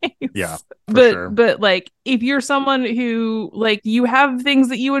of ways. Yeah. But like if you're someone who like you have things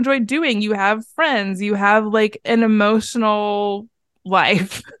that you enjoy doing, you have friends, you have like an emotional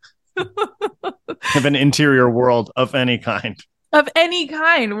life. Have an interior world of any kind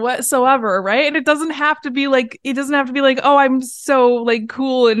whatsoever, right? And it doesn't have to be like oh, I'm so like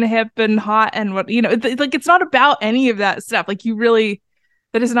cool and hip and hot and what like it's not about any of that stuff. Like you really,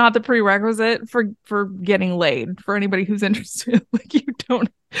 that is not the prerequisite for getting laid for anybody who's interested. Like you don't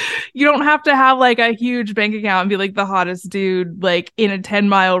have to have like a huge bank account and be like the hottest dude like in a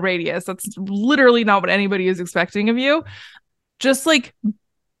 10-mile radius. That's literally not what anybody is expecting of you. Just like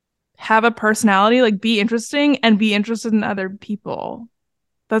have a personality, like be interesting and be interested in other people.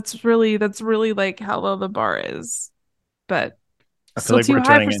 That's really like how low the bar is. But still like too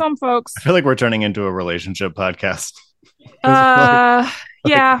high for some folks. I feel like we're turning into a relationship podcast.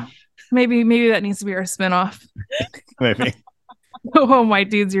 Yeah, maybe that needs to be our spinoff. Maybe. Oh,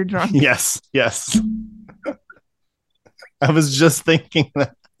 white dudes, you're drunk. Yes. I was just thinking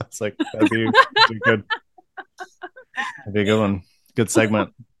that. It's like that'd be good. That'd be a good one. Good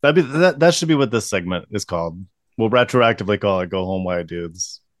segment. That should be what this segment is called. We'll retroactively call it "Go Home, White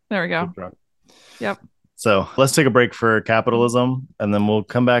Dudes." There we go. Yep. So let's take a break for capitalism, and then we'll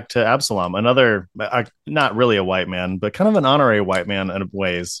come back to Absalom, another not really a white man, but kind of an honorary white man in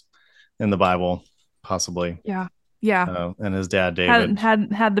ways in the Bible, possibly. Yeah. And his dad, David,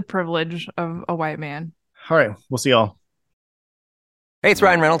 had the privilege of a white man. All right, we'll see y'all. Hey, it's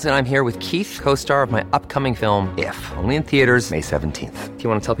Ryan Reynolds, and I'm here with Keith, co-star of my upcoming film, If, only in theaters May 17th. Do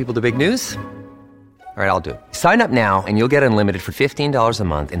you want to tell people the big news? All right, I'll do it. Sign up now and you'll get unlimited for $15 a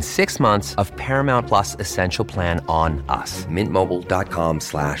month and 6 months of Paramount Plus Essential Plan on us.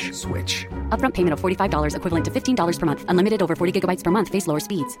 MintMobile.com/switch. Upfront payment of $45 equivalent to $15 per month. Unlimited over 40 gigabytes per month. Face lower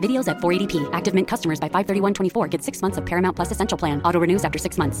speeds. Videos at 480p. Active Mint customers by 531.24 get 6 months of Paramount Plus Essential Plan. Auto renews after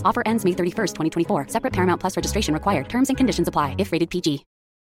 6 months. Offer ends May 31st, 2024. Separate Paramount Plus registration required. Terms and conditions apply if rated PG.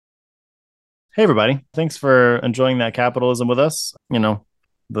 Hey, everybody. Thanks for enjoying that capitalism with us. You know,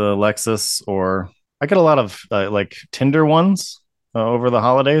 the Lexus or... I get a lot of like Tinder ones over the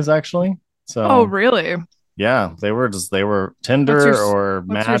holidays, actually. So, oh, really? Yeah, they were Tinder or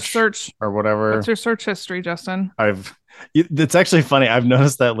Match search or whatever. What's your search history, Justin? It's actually funny. I've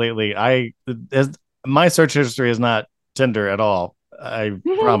noticed that lately. My search history is not Tinder at all. I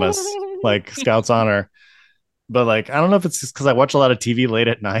promise. Like Scout's honor. But like, I don't know if it's just because I watch a lot of TV late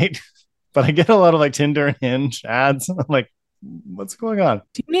at night, but I get a lot of like Tinder and Hinge ads. I'm like, what's going on?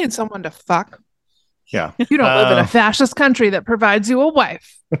 Do you need someone to fuck? Yeah. You don't live in a fascist country that provides you a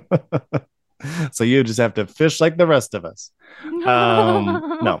wife. So you just have to fish like the rest of us.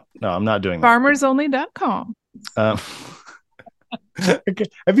 No, I'm not doing that. Farmersonly.com. Okay.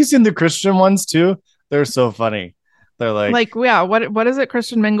 Have you seen the Christian ones too? They're so funny. They're like, yeah, what is it?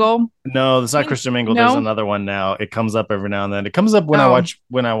 Christian Mingle? no, it's not Christian Mingle. No? There's another one now. It comes up every now and then. It comes up when I watch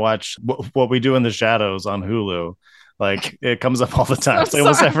what we do in the shadows on Hulu. Like it comes up all the time.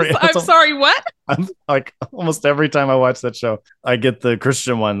 I'm sorry, what? I'm like almost every time I watch that show, I get the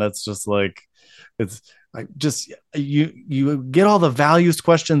Christian one. That's just like it's like just you get all the values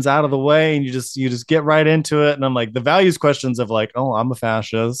questions out of the way, and you just get right into it. And I'm like the values questions of like, oh, I'm a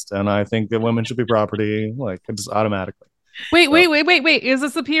fascist, and I think that women should be property. Like it just automatically. Wait. Is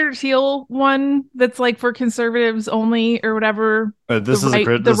this the Peter Thiel one that's like for conservatives only or whatever? This is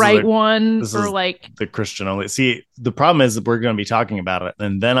the right one for like the Christian only. See, the problem is that we're going to be talking about it,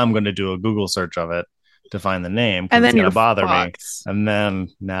 and then I'm going to do a Google search of it to find the name, and then it's going to bother me. And then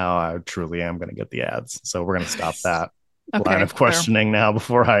now I truly am going to get the ads, so we're going to stop that line of questioning now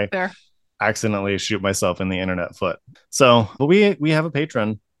before I accidentally shoot myself in the internet foot. So, but we have a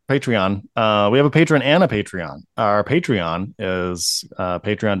Patreon. We have a patron and a Patreon. Our Patreon is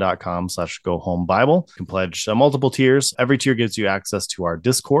patreon.com/gohomebible. You can pledge multiple tiers. Every tier gives you access to our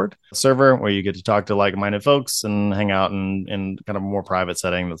Discord server where you get to talk to like-minded folks and hang out in kind of a more private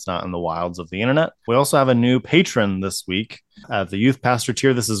setting that's not in the wilds of the internet. We also have a new patron this week at the youth pastor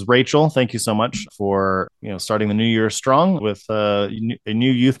tier. This is Rachel. Thank you so much for starting the new year strong with a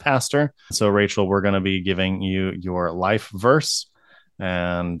new youth pastor. So Rachel, we're going to be giving you your life verse.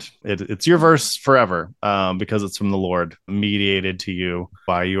 And it's your verse forever because it's from the Lord, mediated to you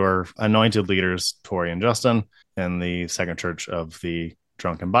by your anointed leaders, Tori and Justin, in the second church of the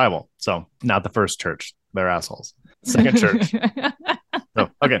Drunken Bible. So not the first church. They're assholes. Second church. So,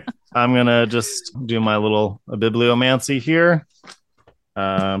 okay. I'm going to just do my little bibliomancy here.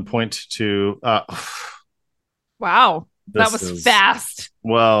 Point to... wow. That was fast.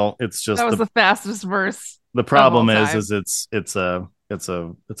 Well, it's just... That was the fastest verse. The problem is it's a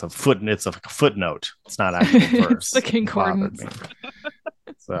footnote. It's not actually a verse. It's the concordance.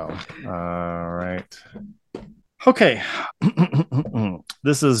 So, all right. Okay.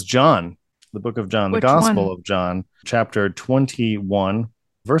 This is John, the book of John, the Gospel of John, chapter 21,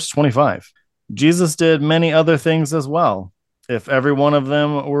 verse 25. Jesus did many other things as well. If every one of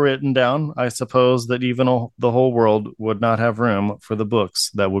them were written down, I suppose that even the whole world would not have room for the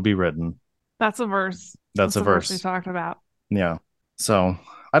books that would be written. That's a verse. That's a verse we talked about. Yeah. So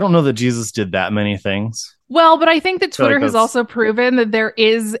I don't know that Jesus did that many things. Well, but I think that Twitter has also proven that there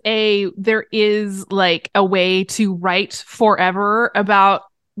is like a way to write forever about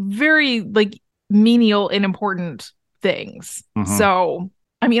very like menial and important things. Mm-hmm. So,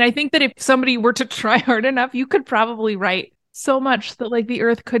 I mean, I think that if somebody were to try hard enough, you could probably write so much that like the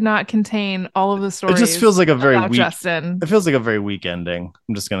earth could not contain all of the stories. It just feels like a very weak Justin. It feels like a very weak ending.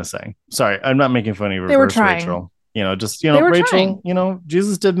 I'm just going to say. Sorry, I'm not making fun of you. They were trying. Rachel. Rachel, trying.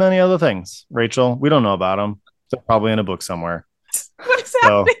 Jesus did many other things. Rachel, we don't know about them. They're probably in a book somewhere. What is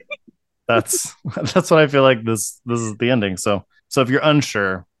happening? That's what I feel like this is the ending. So if you're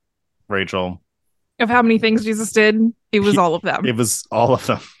unsure, Rachel, of how many things Jesus did, it was all of them. It was all of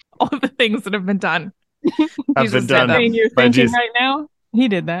them. All of the things that have been done. Have been done. You're thinking right now? He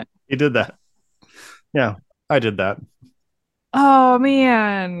did that. He did that. Yeah, I did that. Oh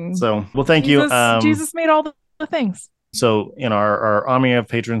man. So, well, thank you. Jesus made all the things. So, our army of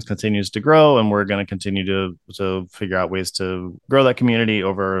patrons continues to grow, and we're going to continue to figure out ways to grow that community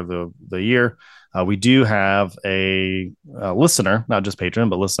over the year. We do have a listener, not just patron,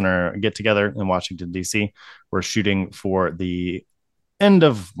 but listener get together in Washington, D.C. We're shooting for the end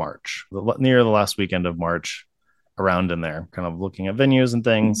of March, near the last weekend of March, around in there, kind of looking at venues and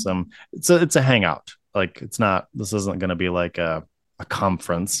things. It's a hangout. Like this isn't going to be like a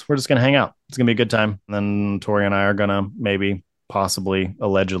conference. We're just going to hang out. It's going to be a good time. And then Tori and I are going to maybe, possibly,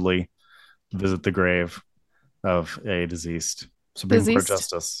 allegedly visit the grave of a deceased Supreme Court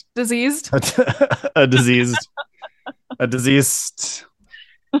justice. Diseased? A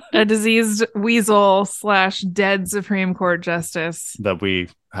diseased weasel / dead Supreme Court justice that we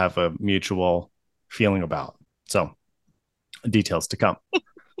have a mutual feeling about. So details to come.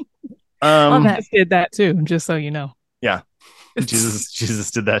 Jesus did that too, just so you know. Yeah.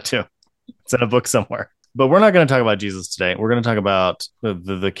 Jesus did that too. It's in a book somewhere. But we're not going to talk about Jesus today. We're going to talk about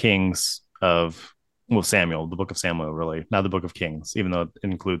the kings of Samuel, the book of Samuel, really, not the book of Kings, even though it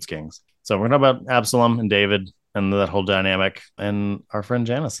includes kings. So we're going to talk about Absalom and David and that whole dynamic. And our friend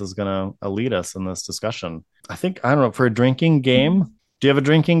Janice is going to lead us in this discussion. I don't know, for a drinking game. Do you have a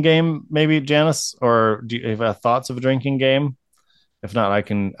drinking game, maybe, Janice? Or do you have thoughts of a drinking game? If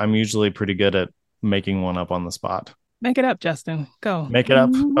not, I'm usually pretty good at making one up on the spot. Make it up, Justin. Go. Make it up.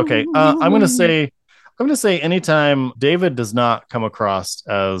 Okay. I'm going to say anytime David does not come across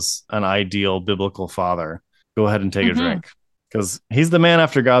as an ideal biblical father, Go ahead and take a drink, because he's the man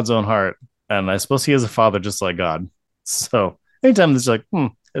after God's own heart, and I suppose he is a father just like God. So anytime there's like,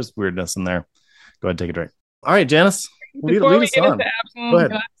 there's weirdness in there, go ahead and take a drink. All right, Janice, Before lead we us get on. into Absalom, Go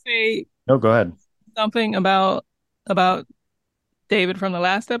ahead. can I say No, go ahead. something about David from the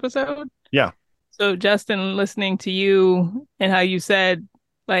last episode? Yeah. So Justin, listening to you and how you said,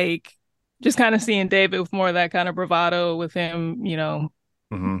 like, just kind of seeing David with more of that kind of bravado with him, coming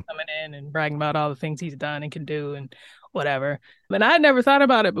in and bragging about all the things he's done and can do and whatever. But I had never thought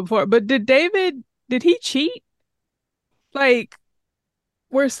about it before. But did he cheat? Like,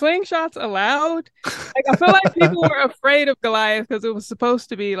 were slingshots allowed? Like, I feel like people were afraid of Goliath because it was supposed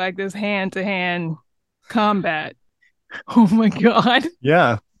to be like this hand-to-hand combat. Oh my God.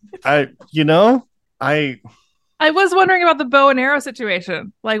 Yeah. I was wondering about the bow and arrow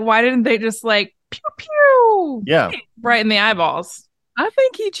situation. Like, why didn't they just like pew pew? Yeah. Right in the eyeballs. I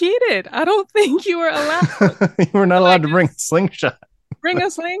think he cheated. I don't think you were allowed. You were not allowed to bring a slingshot. Bring a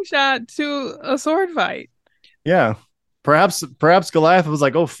slingshot to a sword fight. Yeah. Perhaps Goliath was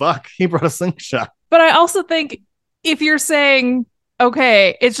like, oh fuck, he brought a slingshot. But I also think if you're saying,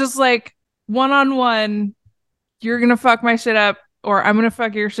 okay, it's just like one-on-one, you're gonna fuck my shit up, or I'm gonna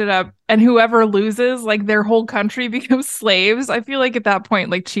fuck your shit up, and whoever loses, like their whole country becomes slaves. I feel like at that point,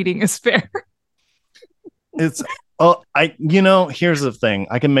 like cheating is fair. Here's the thing.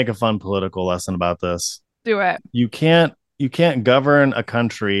 I can make a fun political lesson about this. Do it. You can't govern a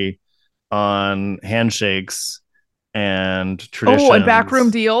country on handshakes and traditions. Oh, and backroom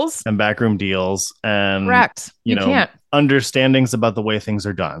deals. And correct. You can't. Understandings about the way things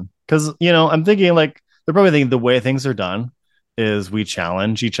are done. Because, I'm thinking like they're probably thinking the way things are done is we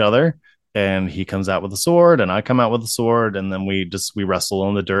challenge each other, and he comes out with a sword and I come out with a sword, and then we wrestle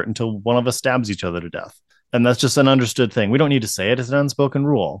in the dirt until one of us stabs each other to death. And that's just an understood thing. We don't need to say it. It's an unspoken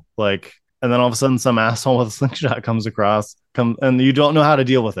rule. Like, and then all of a sudden some asshole with a slingshot comes across, and you don't know how to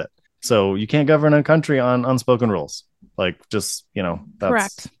deal with it. So you can't govern a country on unspoken rules. Like, just,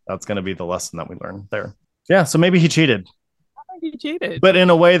 correct. That's going to be the lesson that we learn there. Yeah. So maybe he cheated. I think he cheated. But in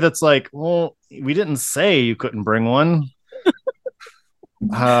a way that's like, well, we didn't say you couldn't bring one.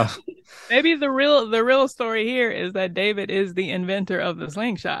 Maybe the real story here is that David is the inventor of the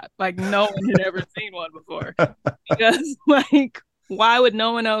slingshot. Like, no one had ever seen one before. Because, like, why would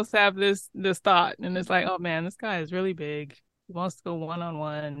no one else have this thought? And it's like, oh man, this guy is really big. He wants to go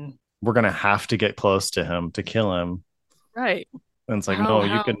one-on-one. We're gonna have to get close to him to kill him. Right. And it's like, no,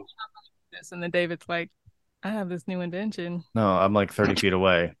 you can. And then David's like, I have this new invention. No, I'm like 30 feet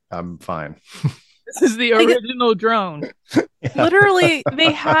away. I'm fine. This is the original drone. Yeah. Literally,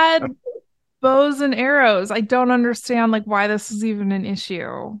 they had bows and arrows. I don't understand like why this is even an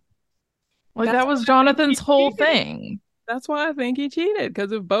issue. Like, that was Jonathan's whole thing. That's why I think he cheated,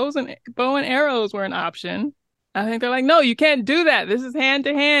 because if bow and arrows were an option, I think they're like, no, you can't do that. This is hand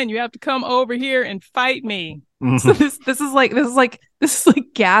to hand. You have to come over here and fight me. So this is like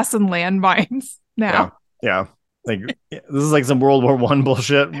gas and landmines now. Yeah. Like, this is like some World War I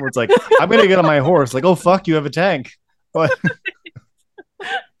bullshit where it's like, I'm gonna get on my horse. Like, oh fuck, you have a tank. What?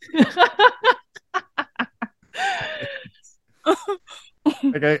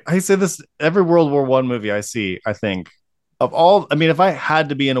 Like, I say this every World War I movie I see. I think of all. I mean, if I had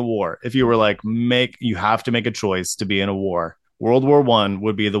to be in a war, if you were like, you have to make a choice to be in a war, World War I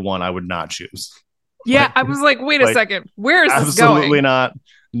would be the one I would not choose. Yeah, Like, I was like, wait a second, where is this going? Absolutely not.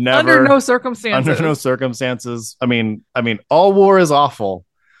 Never. Under no circumstances. Under no circumstances. I mean, all war is awful.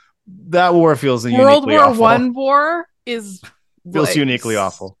 That war feels World uniquely War awful. I war feels uniquely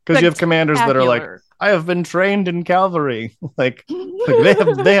awful because you have commanders that are like, I have been trained in cavalry. like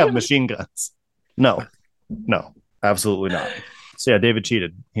they have machine guns. No, absolutely not. So yeah, David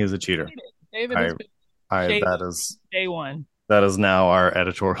cheated. He is a cheater. David is that is day one. That is now our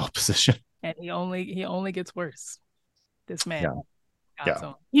editorial position. And he only gets worse. This man.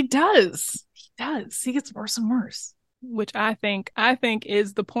 Yeah. He does. He gets worse and worse. Which I think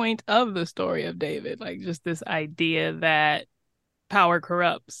is the point of the story of David. Like, just this idea that power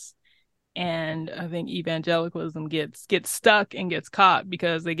corrupts. And I think evangelicalism gets stuck and gets caught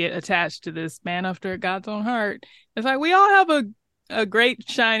because they get attached to this man after God's own heart. It's like, we all have a great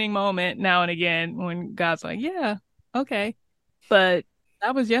shining moment now and again when God's like, yeah, okay. But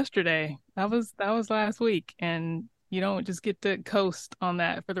that was yesterday. That was last week. And you don't just get to coast on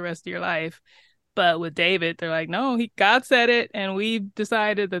that for the rest of your life. But with David, they're like, no, God said it, and we've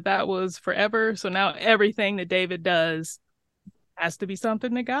decided that was forever. So now everything that David does has to be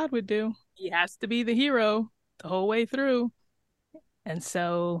something that God would do. He has to be the hero the whole way through. And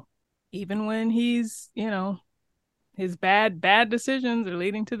so even when he's, his bad decisions are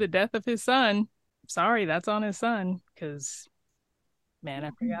leading to the death of his son, sorry, that's on his son, because man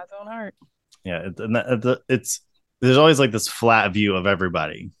after God's own heart. Yeah, it's there's always like this flat view of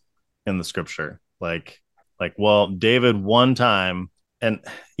everybody in the scripture. Like, well, David one time, and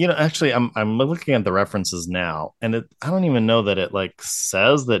actually, I'm looking at the references now, and I don't even know that it like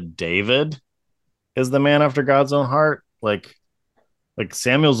says that David is the man after God's own heart. Like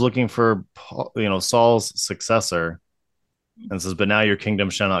Samuel's looking for Saul's successor, and says, "But now your kingdom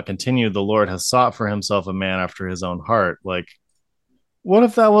shall not continue. The Lord has sought for himself a man after his own heart." Like, what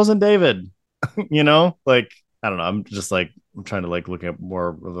if that wasn't David? Like, I don't know. I'm trying to like look at more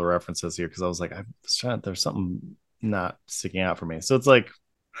of the references here, because I was like, there's something not sticking out for me. So it's like,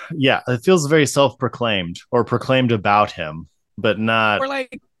 yeah, it feels very self-proclaimed or proclaimed about him, but not Or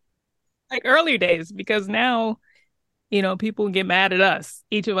like earlier days, because now, people get mad at us.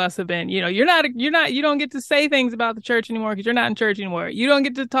 Each of us have been, you don't get to say things about the church anymore because you're not in church anymore. You don't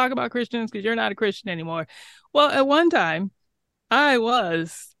get to talk about Christians because you're not a Christian anymore. Well, at one time, I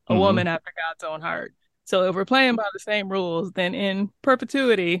was a woman after God's own heart. So if we're playing by the same rules, then in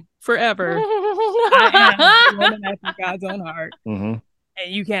perpetuity, forever, I am a woman after God's own heart. And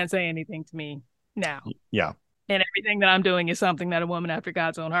you can't say anything to me now. Yeah. And everything that I'm doing is something that a woman after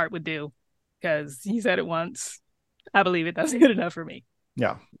God's own heart would do, because he said it once. I believe it. That's good enough for me.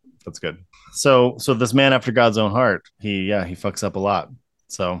 Yeah, that's good. So this man after God's own heart, he fucks up a lot.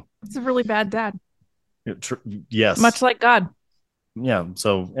 So it's a really bad dad. Yes. Much like God. Yeah.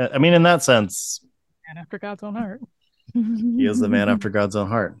 So, I mean, in that sense, man after God's own heart. He is the man after God's own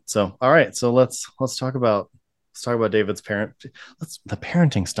heart. So, all right. So let's talk about David's the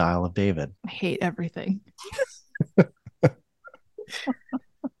parenting style of David. I hate everything.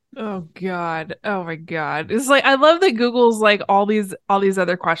 Oh God. Oh my God. It's like, I love that Google's like all these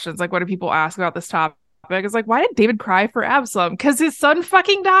other questions. Like, what do people ask about this topic? It's like, why did David cry for Absalom? Because his son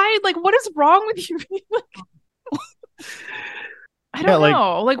fucking died? Like, what is wrong with you? I don't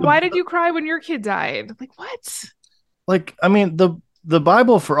know. Like, why did you cry when your kid died? Like, what? Like, I mean, the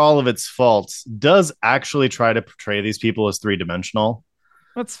Bible, for all of its faults, does actually try to portray these people as three-dimensional.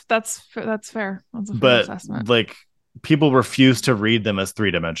 That's fair. That's a fair assessment. Like, people refuse to read them as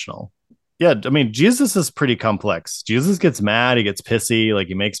three-dimensional. Yeah, I mean, Jesus is pretty complex. Jesus gets mad, he gets pissy, like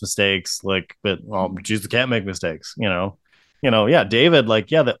he makes mistakes, like, but Jesus can't make mistakes, yeah, David,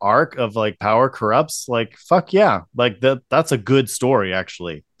 like, yeah, the arc of like power corrupts, like, fuck yeah, like that's a good story.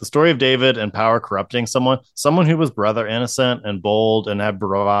 Actually, the story of David and power corrupting someone who was brother innocent and bold and had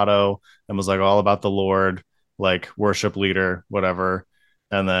bravado and was like all about the Lord, like worship leader, whatever,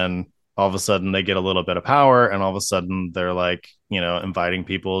 and then all of a sudden they get a little bit of power, and all of a sudden they're like, inviting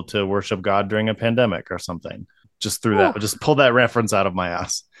people to worship God during a pandemic or something. Just pulled that reference out of my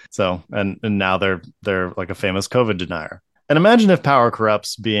ass. So, and now they're like a famous COVID denier. And imagine if power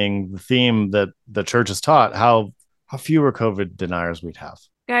corrupts being the theme that the church has taught, how fewer COVID deniers we'd have.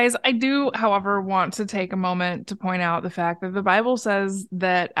 Guys, I do, however, want to take a moment to point out the fact that the Bible says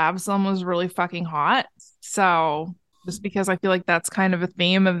that Absalom was really fucking hot. So just because I feel like that's kind of a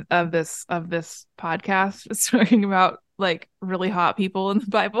theme of this podcast, is talking about like really hot people in the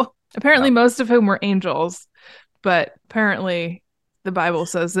Bible. Apparently, most of whom were angels, but apparently the Bible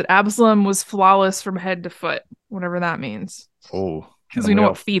says that Absalom was flawless from head to foot, whatever that means. Oh, because we know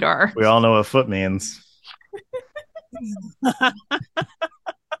what feet are. We all know what foot means.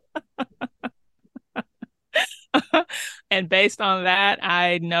 And based on that,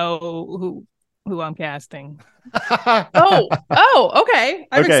 I know who I'm casting. Okay.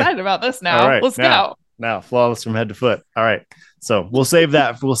 I'm excited about this now. Right, let's go. Now, flawless from head to foot. All right. So we'll save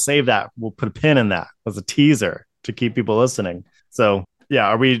that. We'll put a pin in that as a teaser to keep people listening. So yeah,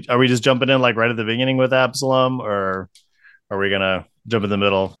 are we just jumping in like right at the beginning with Absalom, or are we gonna jump in the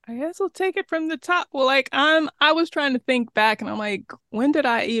middle? I guess we'll take it from the top. Well, like I was trying to think back, and I'm like, when did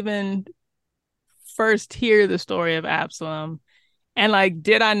I even first hear the story of Absalom? And like,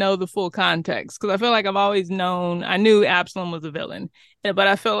 did I know the full context? Because I feel like I've always I knew Absalom was a villain, but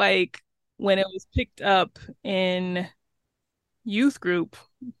I feel like when it was picked up in youth group,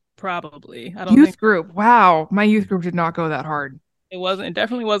 probably. Youth group. Wow, my youth group did not go that hard. It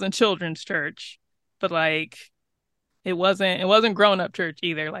definitely wasn't children's church, but like it wasn't grown-up church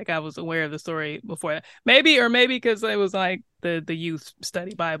either. Like I was aware of the story before that. Maybe because it was like the youth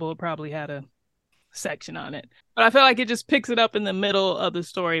study Bible probably had a section on it. But I feel like it just picks it up in the middle of the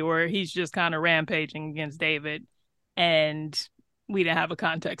story where he's just kind of rampaging against David, and we didn't have a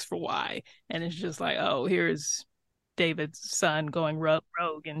context for why. And it's just like, oh, here's David's son going rogue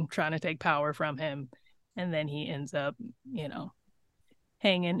and trying to take power from him. And then he ends up,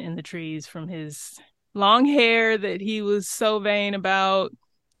 hanging in the trees from his long hair that he was so vain about.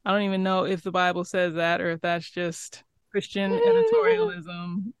 I don't even know if the Bible says that or if that's just Christian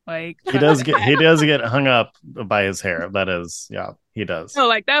editorialism. Like he does get hung up by his hair. That is, yeah, he does. no,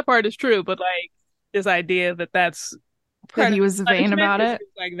 like that part is true, but like this idea that that's that he was vain about it.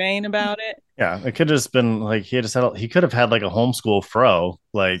 Like vain about it. Yeah, it could have just been like he could have had like a homeschool fro.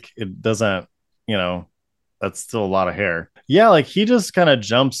 Like it doesn't, that's still a lot of hair. Yeah, like he just kind of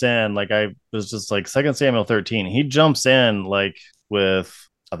jumps in. Like I was just like 2 Samuel 13. He jumps in like with,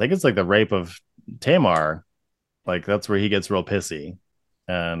 I think it's like the rape of Tamar. Like that's where he gets real pissy.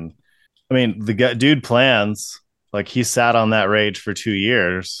 And I mean, dude plans, like he sat on that rage for 2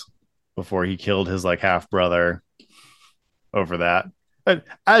 years before he killed his like half brother over that. But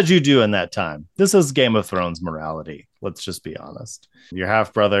as you do in that time, this is Game of Thrones morality. Let's just be honest. Your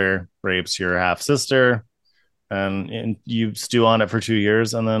half brother rapes your half sister, and you stew on it for 2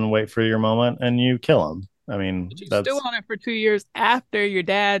 years, and then wait for your moment, and you kill him. I mean, but you stew on it for 2 years after your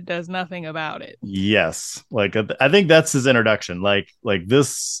dad does nothing about it. Yes, like I think that's his introduction. Like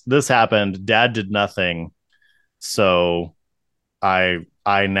this happened. Dad did nothing, so I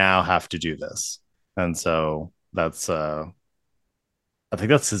now have to do this, and so that's I think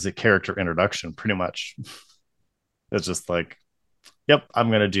that's his character introduction, pretty much. It's just like, yep,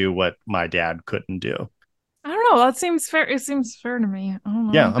 I'm gonna do what my dad couldn't do. I don't know. That seems fair. It seems fair to me. I don't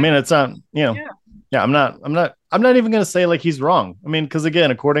know. Yeah, I mean, it's not, yeah. I'm not even gonna say like he's wrong. I mean, because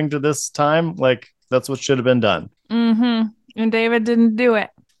again, according to this time, like that's what should have been done. Mm-hmm. And David didn't do it.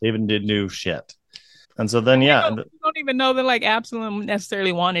 David didn't do shit. And so then, yeah, we don't even know that like Absalom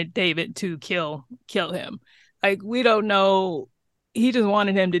necessarily wanted David to kill him. Like we don't know. He just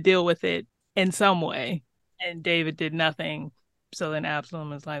wanted him to deal with it in some way, and David did nothing. So then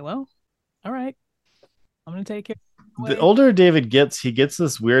Absalom is like, well, all right, I'm going to take it. The older David gets, he gets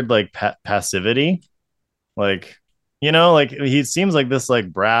this weird like passivity. Like, like he seems like this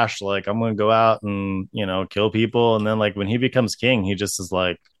like brash, like I'm going to go out and, kill people. And then like when he becomes king, he just is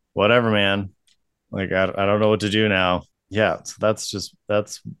like, whatever, man. Like, I don't know what to do now. Yeah, so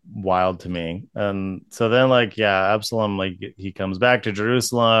that's wild to me. And so then like, yeah, Absalom, like he comes back to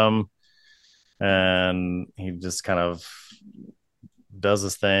Jerusalem and he just kind of does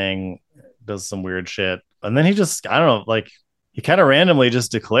his thing, does some weird shit. And then he just, I don't know, like he kind of randomly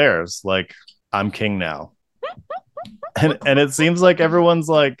just declares like, I'm king now. and it seems like everyone's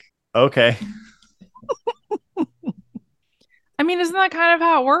like, okay. I mean, isn't that kind of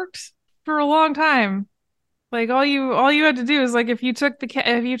how it worked for a long time? Like all you had to do is like if you took the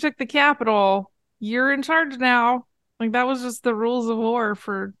capital, you're in charge now. Like that was just the rules of war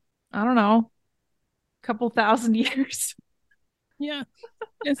for, I don't know, a couple thousand years. Yeah.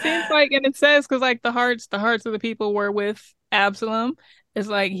 It seems like, and it says because like the hearts of the people were with Absalom. It's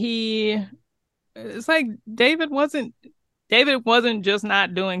like David wasn't just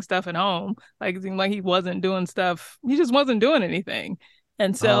not doing stuff at home. Like it seemed like he wasn't doing stuff. He just wasn't doing anything.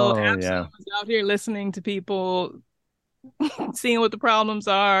 And so Absalom was out here listening to people, seeing what the problems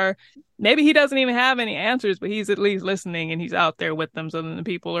are. Maybe he doesn't even have any answers, but he's at least listening and he's out there with them. So then the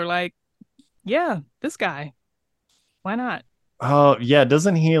people are like, yeah, this guy, why not? Oh, yeah.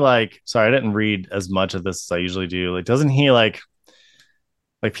 Doesn't he like, sorry, I didn't read as much of this as I usually do. Like, doesn't he like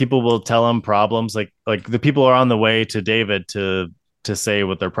people will tell him problems? Like the people are on the way to David to say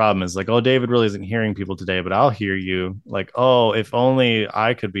what their problem is. Like, oh, David really isn't hearing people today, but I'll hear you. Like, oh, if only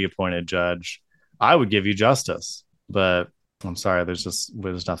I could be appointed judge, I would give you justice. But I'm sorry,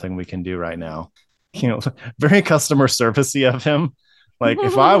 there's nothing we can do right now. Very customer servicey of him. Like,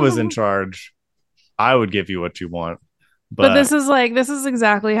 if I was in charge, I would give you what you want. But this is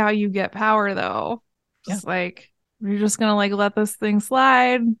exactly how you get power, though. Just like, you're just gonna like let this thing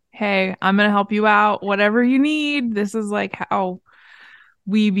slide. Hey, I'm gonna help you out, whatever you need. This is like how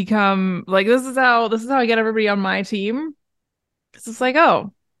we become like, this is how I get everybody on my team. Because it's like,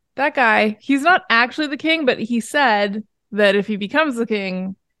 oh, that guy, he's not actually the king, but he said that if he becomes the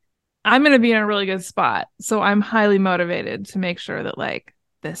king, I'm going to be in a really good spot. So I'm highly motivated to make sure that like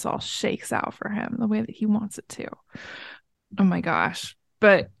this all shakes out for him the way that he wants it to. Oh my gosh.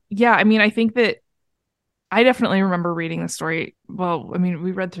 But yeah, I mean, I think that I definitely remember reading the story. Well, I mean,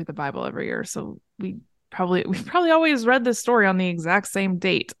 we read through the Bible every year, so we've probably always read this story on the exact same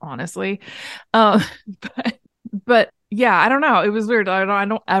date, honestly. But yeah, I don't know. It was weird. I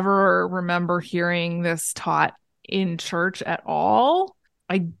don't ever remember hearing this taught in church at all.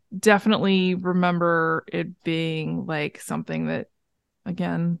 I definitely remember it being like something that,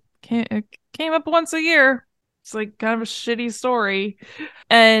 again, came up once a year. It's like kind of a shitty story.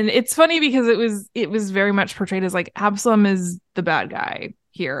 And it's funny because it was very much portrayed as like Absalom is the bad guy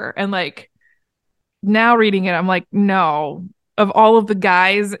here. And like now reading it, I'm like, no, all of the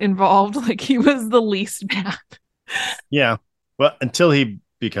guys involved, like he was the least bad. Yeah. Well, until he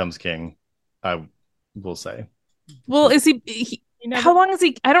becomes king, I will say. Well, is he how long is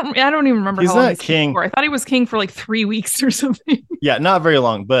he? I don't even remember how long he's king for. I thought he was king for like 3 weeks or something. Yeah, not very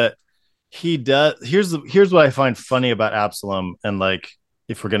long, but he does. Here's what I find funny about Absalom, and like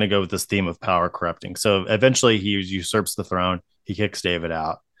if we're gonna go with this theme of power corrupting. So eventually he usurps the throne, he kicks David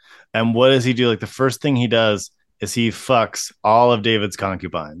out. And what does he do? Like the first thing he does is he fucks all of David's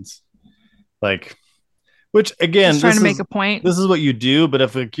concubines. Like, which again, just trying to make a point. This is what you do, but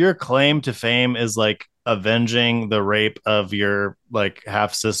if like, your claim to fame is like avenging the rape of your like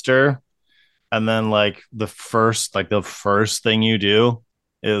half sister, and then like the first thing you do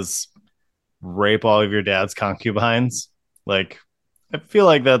is rape all of your dad's concubines, like I feel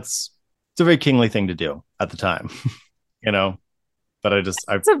like it's a very kingly thing to do at the time, you know. But it's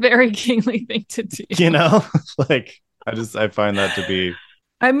a very kingly thing to do, you know. Like I find that to be.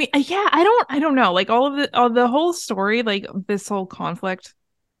 I mean, yeah, I don't know. Like all the whole story, like this whole conflict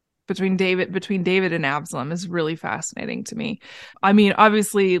between David and Absalom is really fascinating to me. I mean,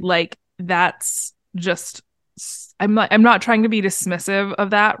 obviously, like that's just. I'm not trying to be dismissive of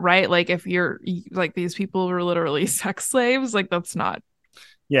that, right? Like if you're like these people were literally sex slaves, like that's not.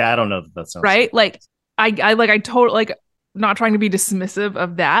 Yeah, I don't know that sounds right. Like I totally like not trying to be dismissive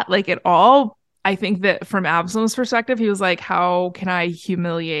of that, like at all. I think that from Absalom's perspective, he was like, how can I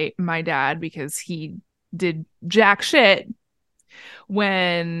humiliate my dad because he did jack shit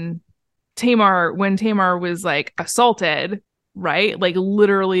when Tamar was like assaulted, right? Like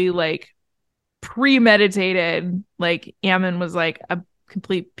literally like premeditated, like Ammon was like a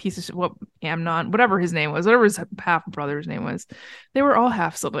complete piece of shit. What Amnon, whatever his name was, whatever his half brother's name was, they were all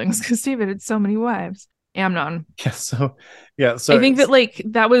half siblings because David had so many wives. Amnon. So I think that like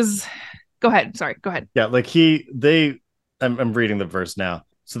that was. Go ahead. Sorry. Go ahead. Yeah, like I'm reading the verse now.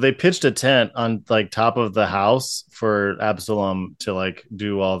 So they pitched a tent on like top of the house for Absalom to like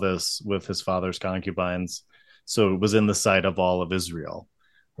do all this with his father's concubines. So it was in the sight of all of Israel,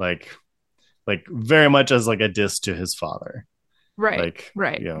 like very much as like a diss to his father. Right. Like,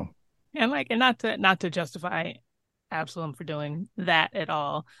 right. You know, and not to justify Absalom for doing that at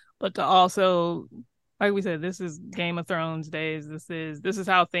all, but to also, like we said, this is Game of Thrones days. This is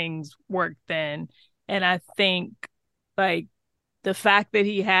how things worked then. And I think like the fact that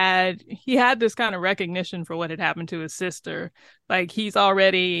he had this kind of recognition for what had happened to his sister, like there's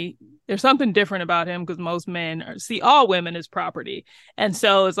something different about him because most men see all women as property. And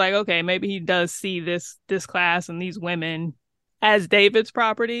so it's like, okay, maybe he does see this class and these women as David's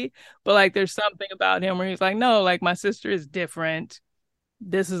property, but like there's something about him where he's like, no, like my sister is different.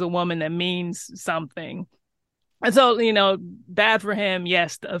 This is a woman that means something. And so, you know, bad for him,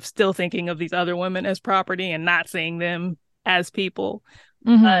 yes, of still thinking of these other women as property and not seeing them as people.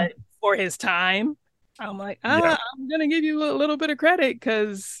 For his time. I'm like, I'm going to give you a little bit of credit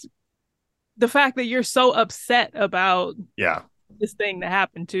because the fact that you're so upset about this thing that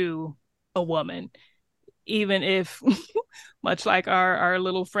happened to a woman, even if, much like our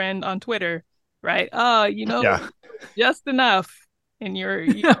little friend on Twitter, right? Just enough. And you're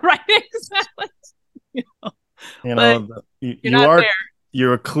right, exactly.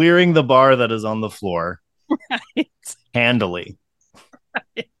 You're clearing the bar that is on the floor, right? Handily.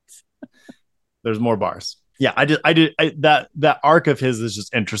 Right. There's more bars. Yeah, that arc of his is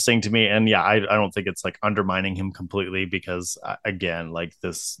just interesting to me, and yeah, I don't think it's like undermining him completely because again, like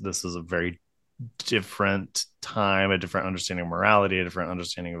this is a very different time, a different understanding of morality, a different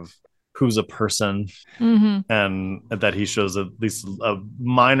understanding of who's a person, and that he shows at least a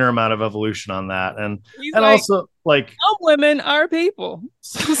minor amount of evolution on that, and like, also like some women are people,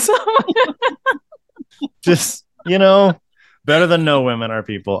 just better than no women are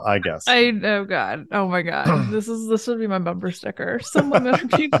people, I guess. Oh God, oh my God, this would be my bumper sticker. Some women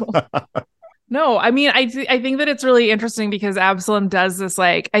are people. No, I mean, I think that it's really interesting because Absalom does this.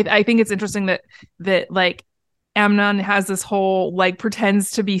 Like, I think it's interesting that like Amnon has this whole like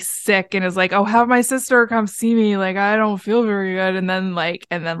pretends to be sick and is like, oh, have my sister come see me, like I don't feel very good, and then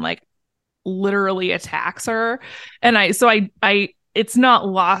literally attacks her. And I it's not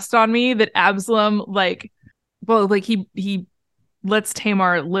lost on me that Absalom he lets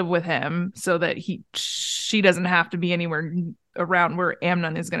Tamar live with him so that she doesn't have to be anywhere around where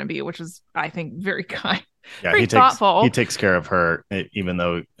Amnon is going to be, which is, I think, very kind. Yeah, very thoughtful. He takes care of her, even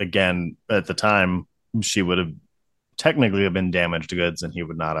though again at the time she would have technically been damaged goods and he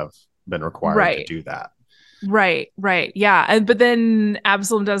would not have been required to do that. Right. Yeah. But then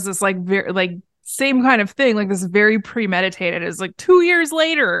Absalom does this like very like same kind of thing, like this very premeditated. It's like 2 years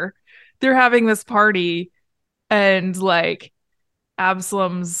later, they're having this party and like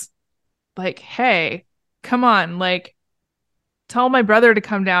Absalom's like, hey, come on, like, tell my brother to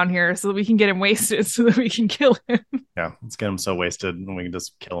come down here so that we can get him wasted so that we can kill him. Yeah, let's get him so wasted and we can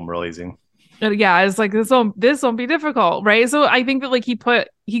just kill him real easy. And yeah, it's like this won't be difficult, right? So I think that like he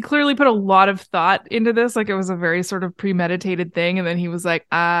clearly put a lot of thought into this. Like it was a very sort of premeditated thing. And then he was like,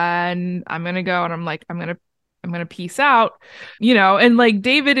 I'm gonna go, and I'm like, I'm gonna peace out, and like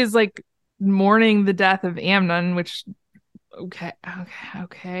David is like mourning the death of Amnon, which okay.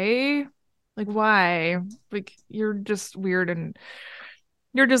 Like why? Like you're just weird and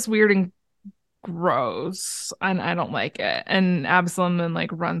gross, and I don't like it. And Absalom then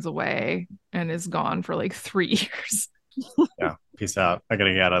like runs away and is gone for like 3 years. Yeah, peace out. I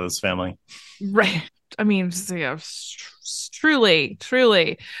gotta get out of this family. Right. I mean, just, yeah, truly.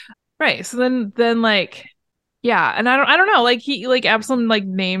 Right. So then like, yeah, and I don't know. Like he like Absalom like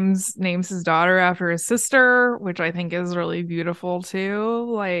names his daughter after his sister, which I think is really beautiful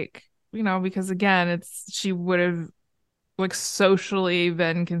too. Like, because again, she would have like socially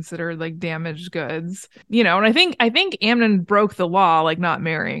been considered like damaged goods, and I think Amnon broke the law, like not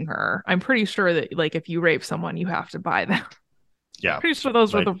marrying her. I'm pretty sure that like if you rape someone you have to buy them. Yeah, pretty sure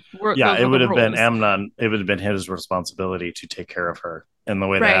those were the it would have been Amnon. It would have been his responsibility to take care of her in the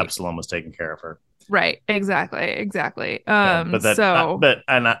way that Absalom was taking care of her. Right, exactly. I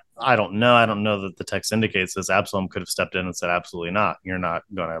don't know. I don't know that the text indicates this. Absalom could have stepped in and said, "Absolutely not. You're not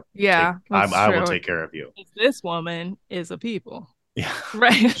gonna. Yeah, I will take care of you." This woman is a people. Yeah,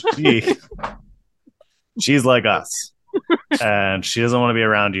 right. She's like us, and she doesn't want to be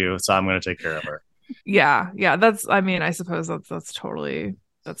around you. So I'm going to take care of her. Yeah. That's. I mean, I suppose that's totally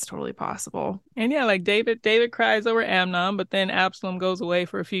possible. And yeah, like David cries over Amnon, but then Absalom goes away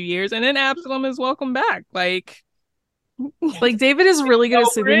for a few years, and then Absalom is welcome back. Like David is really good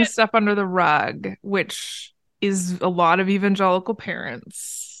at sweeping stuff under the rug, which is a lot of evangelical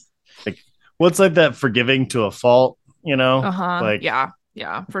parents. Like, what's like that forgiving to a fault, Like yeah,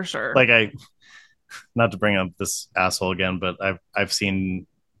 for sure. Like not to bring up this asshole again, but I've seen,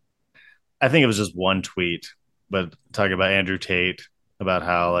 I think it was just one tweet, but talking about Andrew Tate, about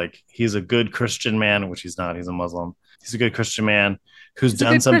how like he's a good Christian man, which he's not. He's a Muslim. He's a good Christian man who's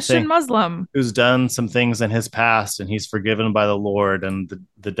done something. Muslim who's done some things in his past, and he's forgiven by the Lord, and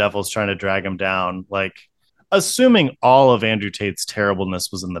the devil's trying to drag him down. Like, assuming all of Andrew Tate's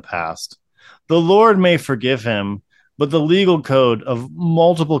terribleness was in the past, the Lord may forgive him, but the legal code of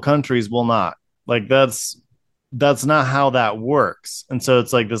multiple countries will not. Like that's not how that works. And so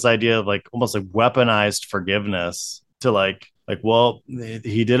it's like this idea of like almost like weaponized forgiveness to like, well,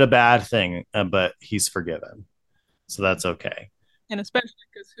 he did a bad thing, but he's forgiven, so that's okay. And especially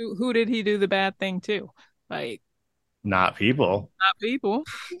because who did he do the bad thing to? Like, not people.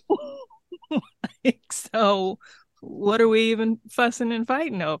 Like, so what are we even fussing and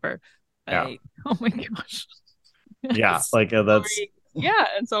fighting over? Like, oh my gosh. Yeah, like that's yeah.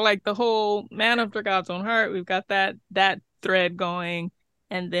 And so like the whole man after God's own heart, we've got that thread going,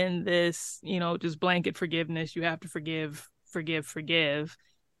 and then this, just blanket forgiveness. You have to forgive.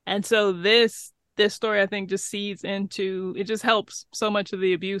 And so this story, I think, just seeds into, it just helps so much of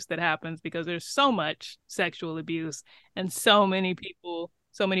the abuse that happens, because there's so much sexual abuse, and so many people,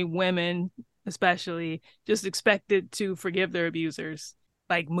 so many women especially, just expected to forgive their abusers,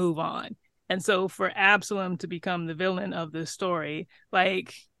 like move on. And so for Absalom to become the villain of this story,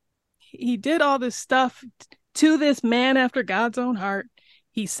 like he did all this stuff to this man after God's own heart.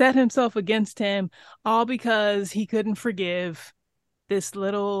 He set himself against him, all because he couldn't forgive this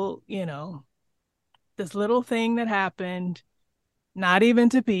little, this little thing that happened, not even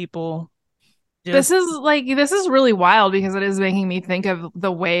to people. This is really wild, because it is making me think of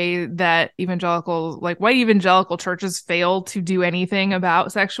the way that white evangelical churches fail to do anything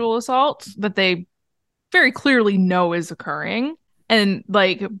about sexual assault that they very clearly know is occurring. And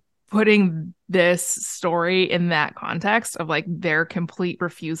like putting this story in that context of like their complete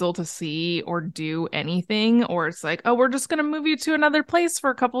refusal to see or do anything, or it's like, oh, we're just gonna move you to another place for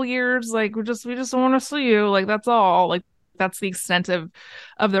a couple years, like we just don't want to see you, like that's all. Like that's the extent of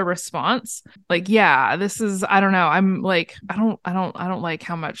their response. Like, yeah, this is, I don't know, I'm like, I don't like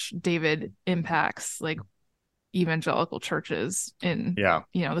how much David impacts like evangelical churches in the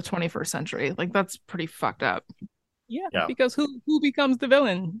 21st century. Like that's pretty fucked up. Yeah. Because who becomes the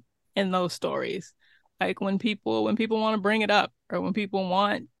villain in those stories? Like when people want to bring it up, or when people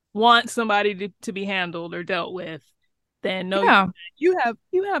want somebody to be handled or dealt with, then you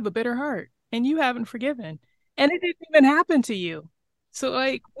have a bitter heart and you haven't forgiven, and it didn't even happen to you. So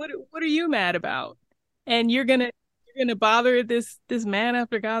like what are you mad about? And you're gonna bother this man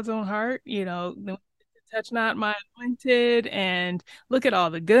after God's own heart, to touch not my anointed, and look at all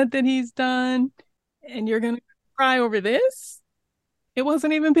the good that he's done. And you're going to cry over this? It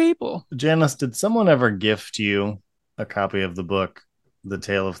wasn't even people. Janice, did someone ever gift you a copy of the book, The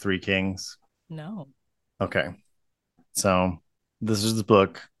Tale of Three Kings? No. Okay. So this is the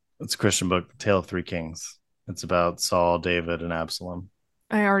book. It's a Christian book, The Tale of Three Kings. It's about Saul, David, and Absalom.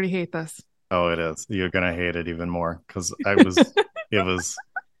 I already hate this. Oh, it is. You're gonna hate it even more because it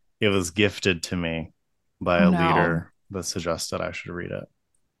was gifted to me by a leader that suggested I should read it.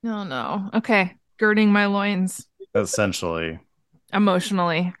 No. Okay. Girding my loins. Essentially.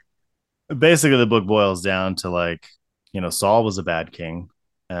 Emotionally. Basically, the book boils down to like, Saul was a bad king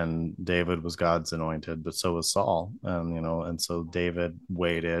and David was God's anointed, but so was Saul. And so David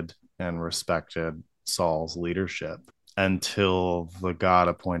waited and respected Saul's leadership until the God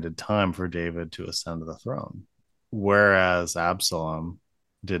appointed time for David to ascend to the throne. Whereas Absalom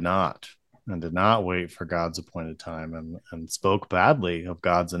did not wait for God's appointed time and spoke badly of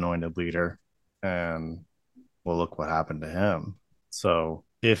God's anointed leader. And well, look what happened to him. So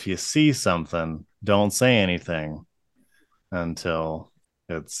if you see something, don't say anything until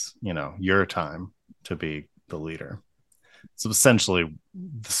it's, your time to be the leader. So essentially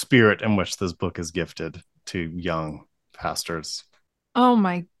the spirit in which this book is gifted to young pastors. Oh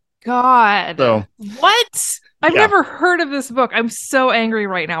my God. So what? I've never heard of this book. I'm so angry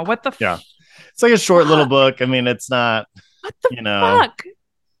right now. What the Yeah. It's like a short little book. I mean, it's not, what the fuck?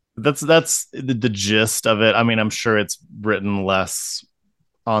 That's the gist of it. I mean, I'm sure it's written less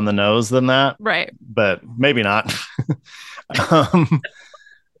on the nose than that. Right. But maybe not.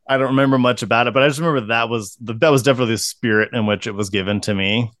 I don't remember much about it, but I just remember that was definitely the spirit in which it was given to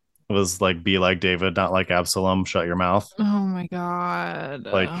me. It was like, be like David, not like Absalom. Shut your mouth. Oh my God.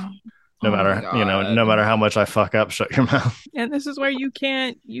 Like, no matter how much I fuck up, shut your mouth. And this is where you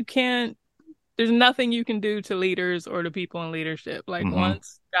can't, there's nothing you can do to leaders or to people in leadership. Like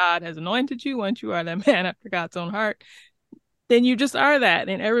once God has anointed you, once you are that man after God's own heart, then you just are that.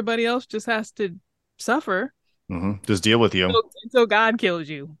 And everybody else just has to suffer. Just deal with you until God kills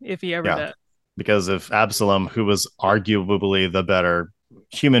you, if he ever does. Because if Absalom, who was arguably the better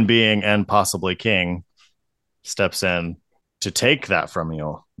human being and possibly king, steps in to take that from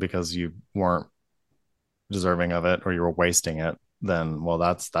you because you weren't deserving of it or you were wasting it, then well,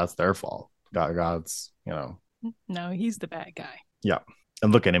 that's their fault. God's, No, he's the bad guy. Yeah.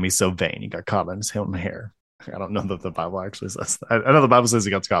 And look at him, he's so vain. He got caught by his own hair. I don't know that the Bible actually says that. I know the Bible says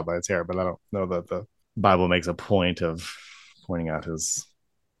he got caught by his hair, but I don't know that the Bible makes a point of pointing out his,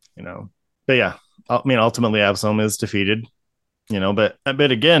 but yeah, I mean, ultimately Absalom is defeated, but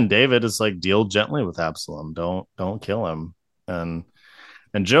again, David is like, deal gently with Absalom. Don't kill him. And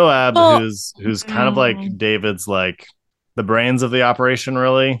Joab, who's kind of like David's like the brains of the operation,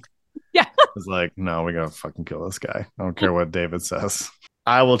 really. Yeah. Is like, no, we gotta fucking kill this guy. I don't care what David says.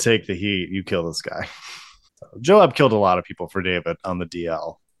 I will take the heat. You kill this guy. So Joab killed a lot of people for David on the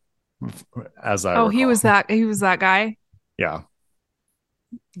DL. As I recall. He was that guy. Yeah.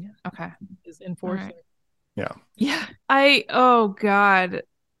 Okay. His enforcer. Right. Yeah. Oh God.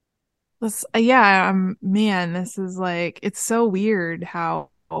 Man, this is like, it's so weird how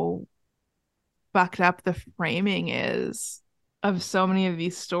fucked up the framing is of so many of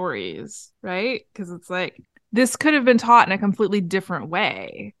these stories, right? Because it's like, this could have been taught in a completely different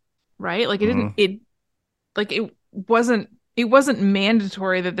way, right? Like it wasn't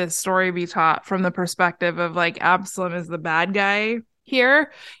mandatory that this story be taught from the perspective of like Absalom is the bad guy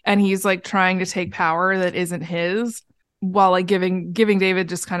here and he's like trying to take power that isn't his, while like giving David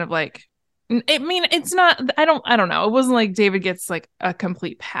just kind of like, I mean, it's not, I don't know. It wasn't like David gets like a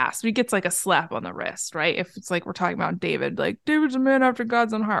complete pass. He gets like a slap on the wrist, right? If it's like we're talking about David, like David's a man after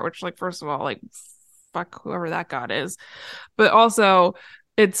God's own heart, which like, first of all, like fuck whoever that God is. But also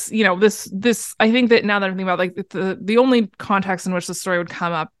it's, this, I think that now that I'm thinking about like the only context in which the story would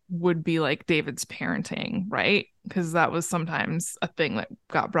come up would be like David's parenting, right? Because that was sometimes a thing that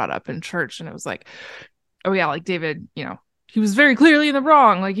got brought up in church, and it was like, oh yeah, like David, he was very clearly in the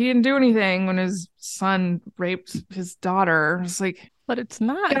wrong. Like he didn't do anything when his son raped his daughter. It's like, but it's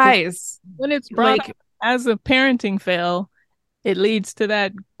not, guys. When it's brought like up as a parenting fail, it leads to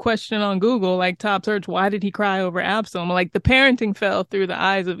that question on Google, like top search, why did he cry over Absalom? Like the parenting fell through the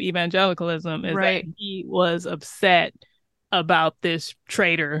eyes of evangelicalism is right. That he was upset about this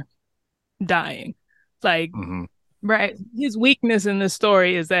traitor dying. Like, right. His weakness in this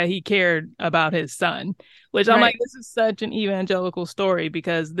story is that he cared about his son, which I'm like, this is such an evangelical story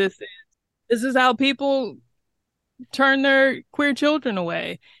because this is how people turn their queer children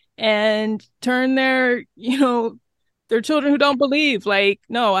away and turn their, They're children who don't believe. Like,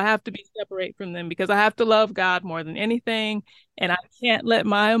 no, I have to be separate from them because I have to love God more than anything. And I can't let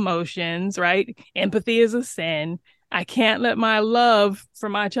my emotions, right? Empathy is a sin. I can't let my love for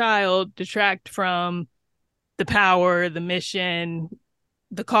my child detract from the power, the mission,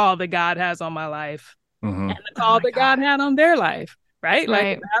 the call that God has on my life and the call that God had on their life, right?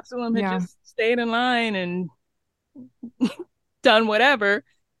 Like if Absalom had just stayed in line and done whatever,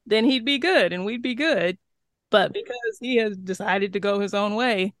 then he'd be good and we'd be good. But because he has decided to go his own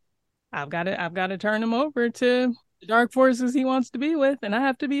way, I've got to turn him over to the dark forces he wants to be with, and I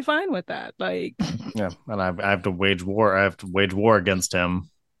have to be fine with that. Like, yeah, and I have to wage war. I have to wage war against him,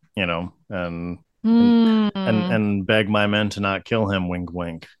 you know, and beg my men to not kill him. Wink,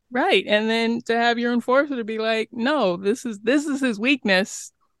 wink. Right, and then to have your enforcer to be like, no, this is his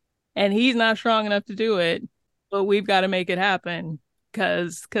weakness, and he's not strong enough to do it, but we've got to make it happen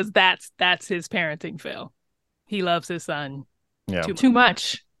because that's his parenting fail. He loves his son. Yeah, too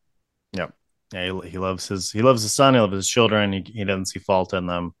much. Yep. Yeah, he loves his son. He loves his children. He doesn't see fault in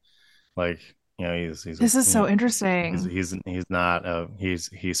them. Like, you know, he's this is so interesting. He's not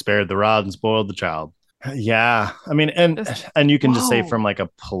he spared the rod and spoiled the child. Yeah, I mean, and you can just say from like a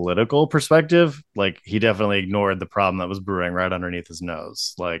political perspective, like he definitely ignored the problem that was brewing right underneath his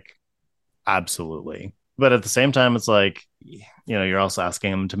nose. Like, absolutely. But at the same time, it's like, you know, you're also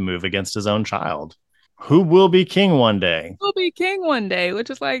asking him to move against his own child, who will be king one day. Will be king one day, which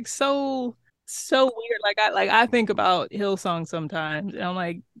is like so weird. Like I think about Hillsong sometimes, and I'm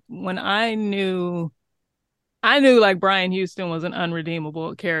like, when I knew like Brian Houston was an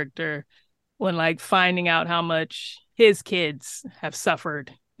unredeemable character, when like finding out how much his kids have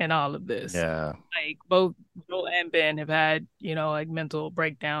suffered in all of this. Yeah. Like both Joel and Ben have had, you know, like mental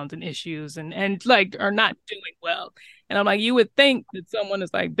breakdowns and issues and like are not doing well. And I'm like, you would think that someone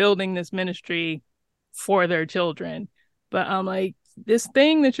is like building this ministry for their children. But I'm like, this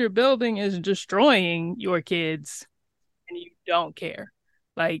thing that you're building is destroying your kids and you don't care.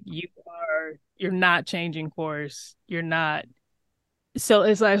 Like you're not changing course. You're not. So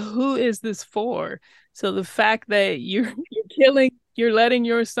it's like, who is this for? So the fact that you're letting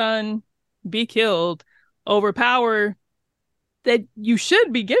your son be killed over power that you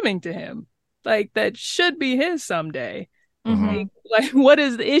should be giving to him, like that should be his someday. Like what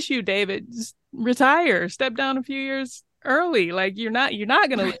is the issue, David? Just retire, step down a few years early. Like you're not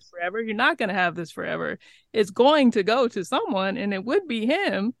going to live forever. You're not going to have this forever. It's going to go to someone, and it would be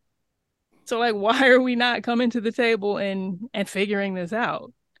him. So like, why are we not coming to the table and figuring this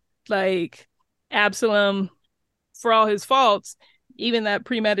out? Like Absalom, for all his faults, even that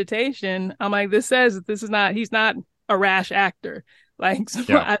premeditation, I'm like, this says that he's not a rash actor. Like,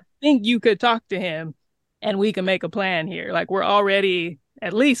 so I think you could talk to him and we can make a plan here. Like we're already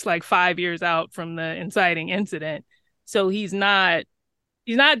at least like 5 years out from the inciting incident. So he's not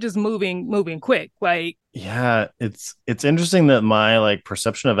just moving quick. Like, yeah, it's interesting that my like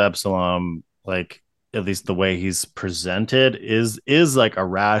perception of Absalom, like at least the way he's presented, is like a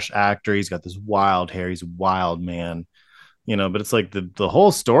rash actor. He's got this wild hair. He's a wild man, you know. But it's like the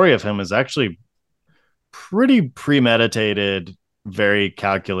whole story of him is actually pretty premeditated, very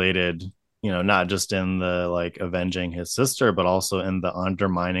calculated. You know, not just in the like avenging his sister, but also in the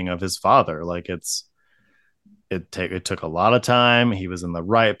undermining of his father. Like it took a lot of time. He was in the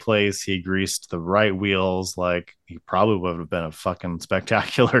right place. He greased the right wheels. Like he probably would have been a fucking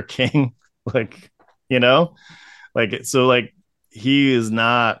spectacular king. Like, you know, like, so like he is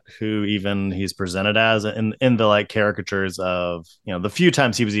not who even he's presented as in the like caricatures of, you know, the few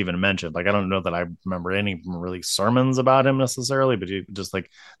times he was even mentioned. Like, I don't know that I remember any really sermons about him necessarily, but just like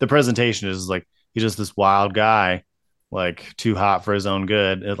the presentation is like, he's just this wild guy, like too hot for his own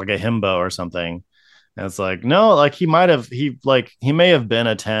good, like a himbo or something. And it's like, no, like he may have been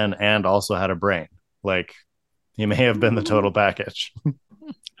a 10 and also had a brain. Like he may have been the total package.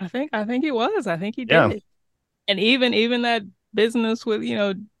 I think he was. I think he did. Yeah. And even that business with, you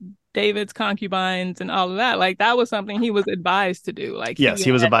know, David's concubines and all of that, like that was something he was advised to do. Like yes,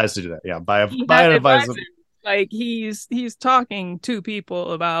 he was advised to do that. Yeah, by an advisor. Like he's talking to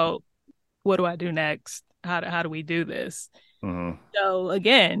people about what do I do next? How do we do this? Mm-hmm. So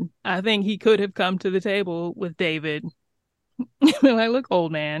again, I think he could have come to the table with David. Like, look,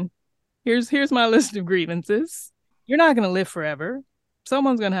 old man, here's my list of grievances. You're not going to live forever.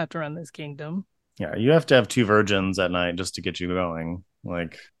 Someone's going to have to run this kingdom. Yeah, you have to have 2 virgins at night just to get you going.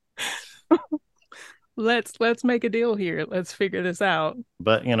 Like, let's make a deal here. Let's figure this out.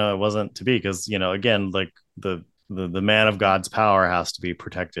 But you know, it wasn't to be, because you know, again, like the man of God's power has to be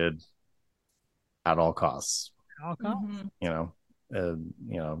protected at all costs. All costs. You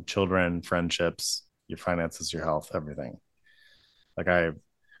know, children, friendships. your finances, your health, everything. Like I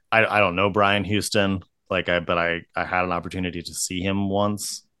don't know Brian Houston, but I had an opportunity to see him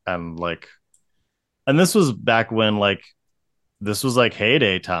once, and and this was back when this was like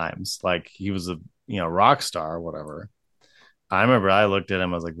heyday times. Like he was a rock star or whatever. I remember I looked at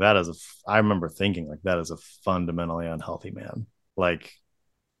him. I was like, I remember thinking like that is a fundamentally unhealthy man. I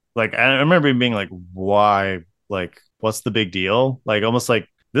remember him being like, why? Like, what's the big deal? Like, almost like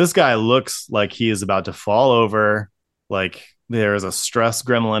this guy looks like he is about to fall over. Like, there is a stress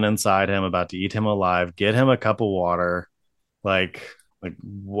gremlin inside him about to eat him alive. Get him a cup of water. Like,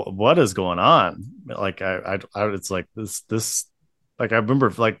 what is going on? Like, it's like this. Like, I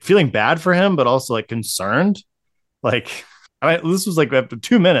remember like feeling bad for him, but also like concerned. Like, this was like a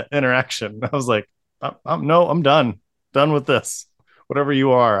 2-minute interaction. I was like, I'm done with this. Whatever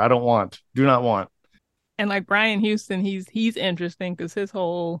you are, I do not want. And like Brian Houston, he's interesting because his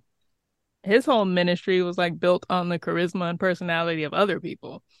whole ministry was like built on the charisma and personality of other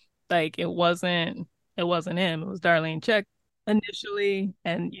people. Like it wasn't him. It was Darlene Zschech initially,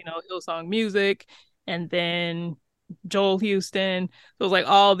 and Hillsong Music, and then Joel Houston. So it was like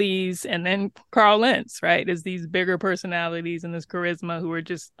all these, and then Carl Lentz, right? Is these bigger personalities and this charisma who are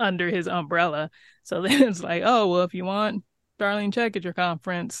just under his umbrella. So then it's like, oh well, if you want Darlene Zschech at your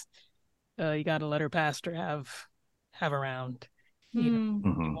conference, you got to let her pastor have around. You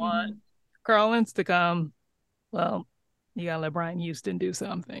want Carl Lentz to come, well, you got to let Brian Houston do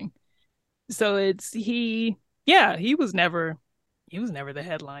something. So he was never the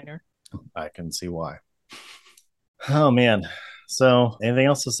headliner. I can see why. Oh man. So anything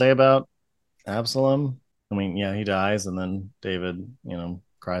else to say about Absalom? I mean, yeah, he dies and then David,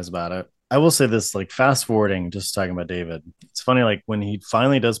 cries about it. I will say this, like fast forwarding, just talking about David. It's funny, like when he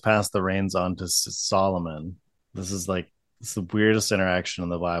finally does pass the reins on to Solomon, it's the weirdest interaction in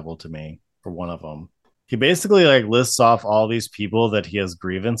the Bible to me, for one of them. He basically like lists off all these people that he has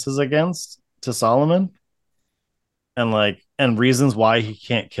grievances against to Solomon, and reasons why he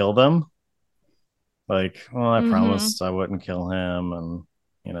can't kill them. Like, well, I promised I wouldn't kill him, and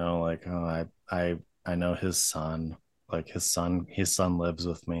I know his son. Like his son lives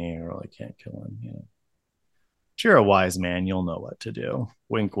with me, or I can't kill him. If you're a wise man, you'll know what to do.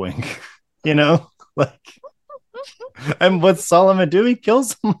 Wink, wink. Like, and what's Solomon do? He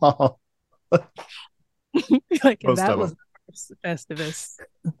kills them all. Like that was Festivus.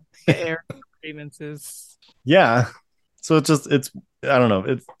 The air grievances. Yeah. So it's I don't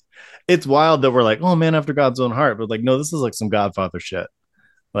know. It's wild that we're like, oh man, after God's own heart, but like, no, this is like some Godfather shit.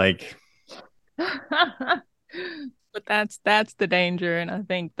 Like. But that's the danger, and I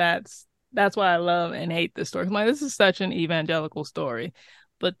think that's why I love and hate this story. Like, this is such an evangelical story,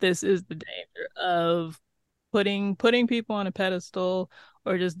 but this is the danger of putting people on a pedestal,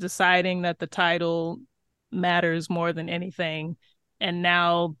 or just deciding that the title matters more than anything. And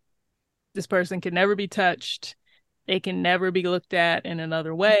now this person can never be touched. They can never be looked at in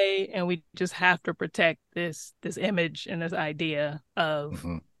another way, and we just have to protect this image and this idea of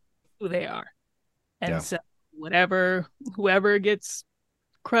who they are. And so whoever gets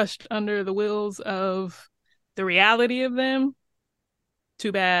crushed under the wheels of the reality of them,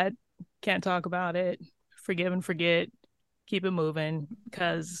 too bad, can't talk about it, forgive and forget, keep it moving,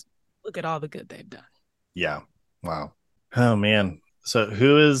 because look at all the good they've done. Yeah. Wow. Oh man. So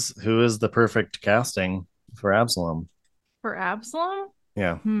who is the perfect casting for Absalom? For Absalom?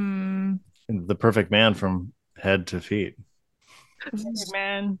 Yeah. The perfect man from head to feet. Perfect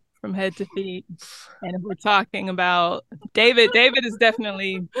man from head to feet. And if we're talking about David is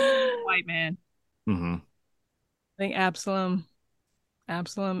definitely a white man. I think Absalom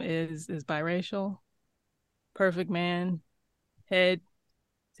is biracial. Perfect man, head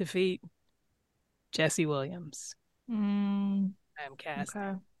to feet. Jesse Williams. I'm cast.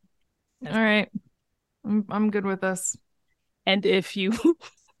 Okay. All right. I'm good with this. And if you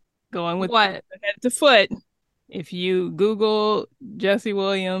going with what head to foot, if you Google Jesse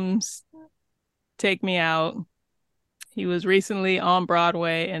Williams, Take Me Out, he was recently on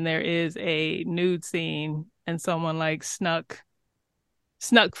Broadway, and there is a nude scene, and someone like snuck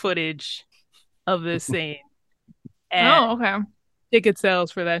footage of this scene. And okay. Ticket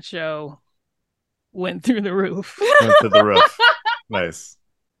sales for that show went through the roof. Nice.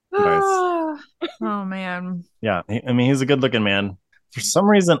 Oh man. Yeah, he's a good-looking man. For some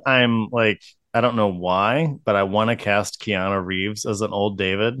reason, I'm like, I don't know why, but I want to cast Keanu Reeves as an old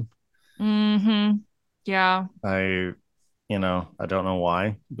David. Yeah. I don't know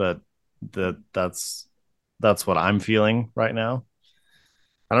why, but that's what I'm feeling right now.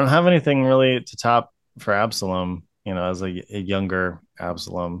 I don't have anything really to top for Absalom, as a younger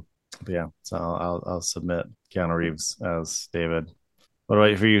Absalom. But yeah, so I'll submit Keanu Reeves as David. What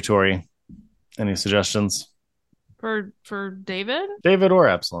about for you, Tori? Any suggestions? For David? David or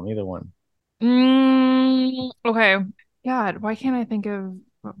Absalom, either one. Okay. God, why can't I think of?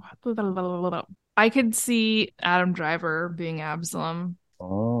 I could see Adam Driver being Absalom.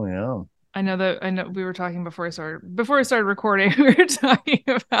 Oh yeah. I know we were talking before I started recording. We were talking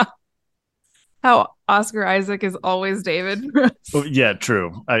about how Oscar Isaac is always David. Oh, yeah,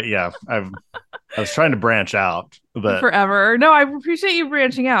 true. I was trying to branch out, but forever. No, I appreciate you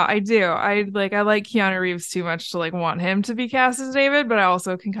branching out. I do. I like Keanu Reeves too much to like want him to be cast as David, but I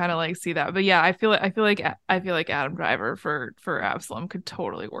also can kind of like see that. But yeah, I feel like Adam Driver for Absalom could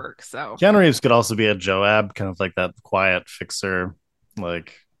totally work. So Keanu Reeves could also be a Joab, kind of like that quiet fixer,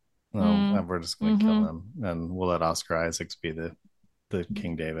 like, no, we're just gonna kill him, and we'll let Oscar Isaacs be the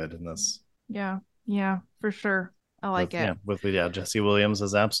King David in this. Yeah, for sure. I like it. Yeah, with Jesse Williams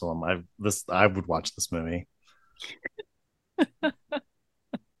as Absalom. I would watch this movie. I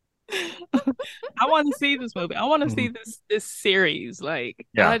want to see this movie. I want to see this series. Like,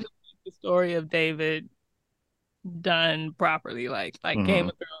 I just like the story of David done properly, like Game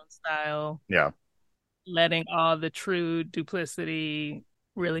of Thrones style. Yeah, letting all the true duplicity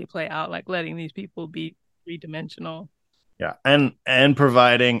really play out, like letting these people be three-dimensional. Yeah, and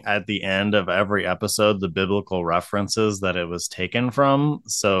providing at the end of every episode the biblical references that it was taken from.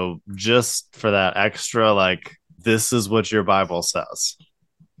 So just for that extra, like, this is what your Bible says.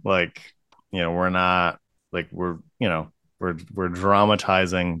 Like, we're not like we're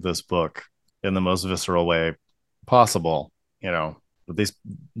dramatizing this book in the most visceral way possible. But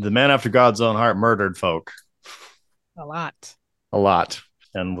the man after God's own heart murdered folk a lot,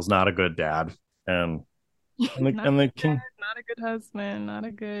 and was not a good dad. And the king, not a good husband, not a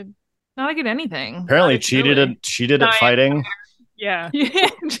good anything. Apparently cheated at fighting. Yeah.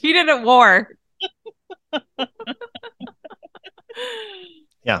 Cheated at war.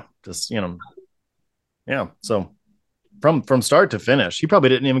 Yeah, just yeah. So from start to finish, he probably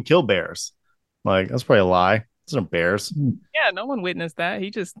didn't even kill bears. Like, that's probably a lie. Those aren't bears. Yeah, no one witnessed that. He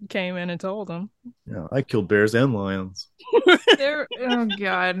just came in and told them. Yeah, I killed bears and lions. Oh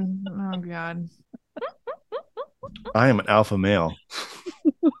God. I am an alpha male.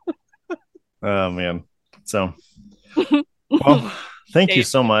 Oh man. So, well, thank you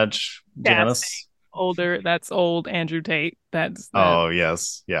so much, Janice. That's old Andrew Tate. Oh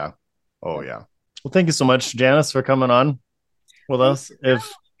yes, yeah. Oh yeah. Well, thank you so much, Janice, for coming on with us.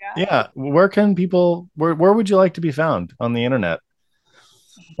 Where can people? Where would you like to be found on the internet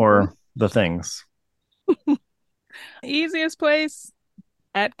or the things? Easiest place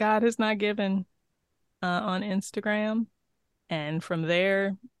at God Has Not Given on Instagram, and from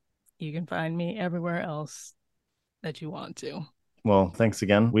there you can find me everywhere else that you want to. Well, thanks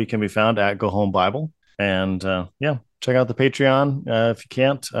again. We can be found at Go Home Bible, and check out the Patreon. If you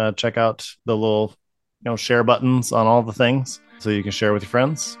can't, check out the little share buttons on all the things so you can share with your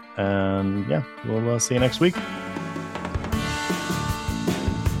friends. And we'll see you next week.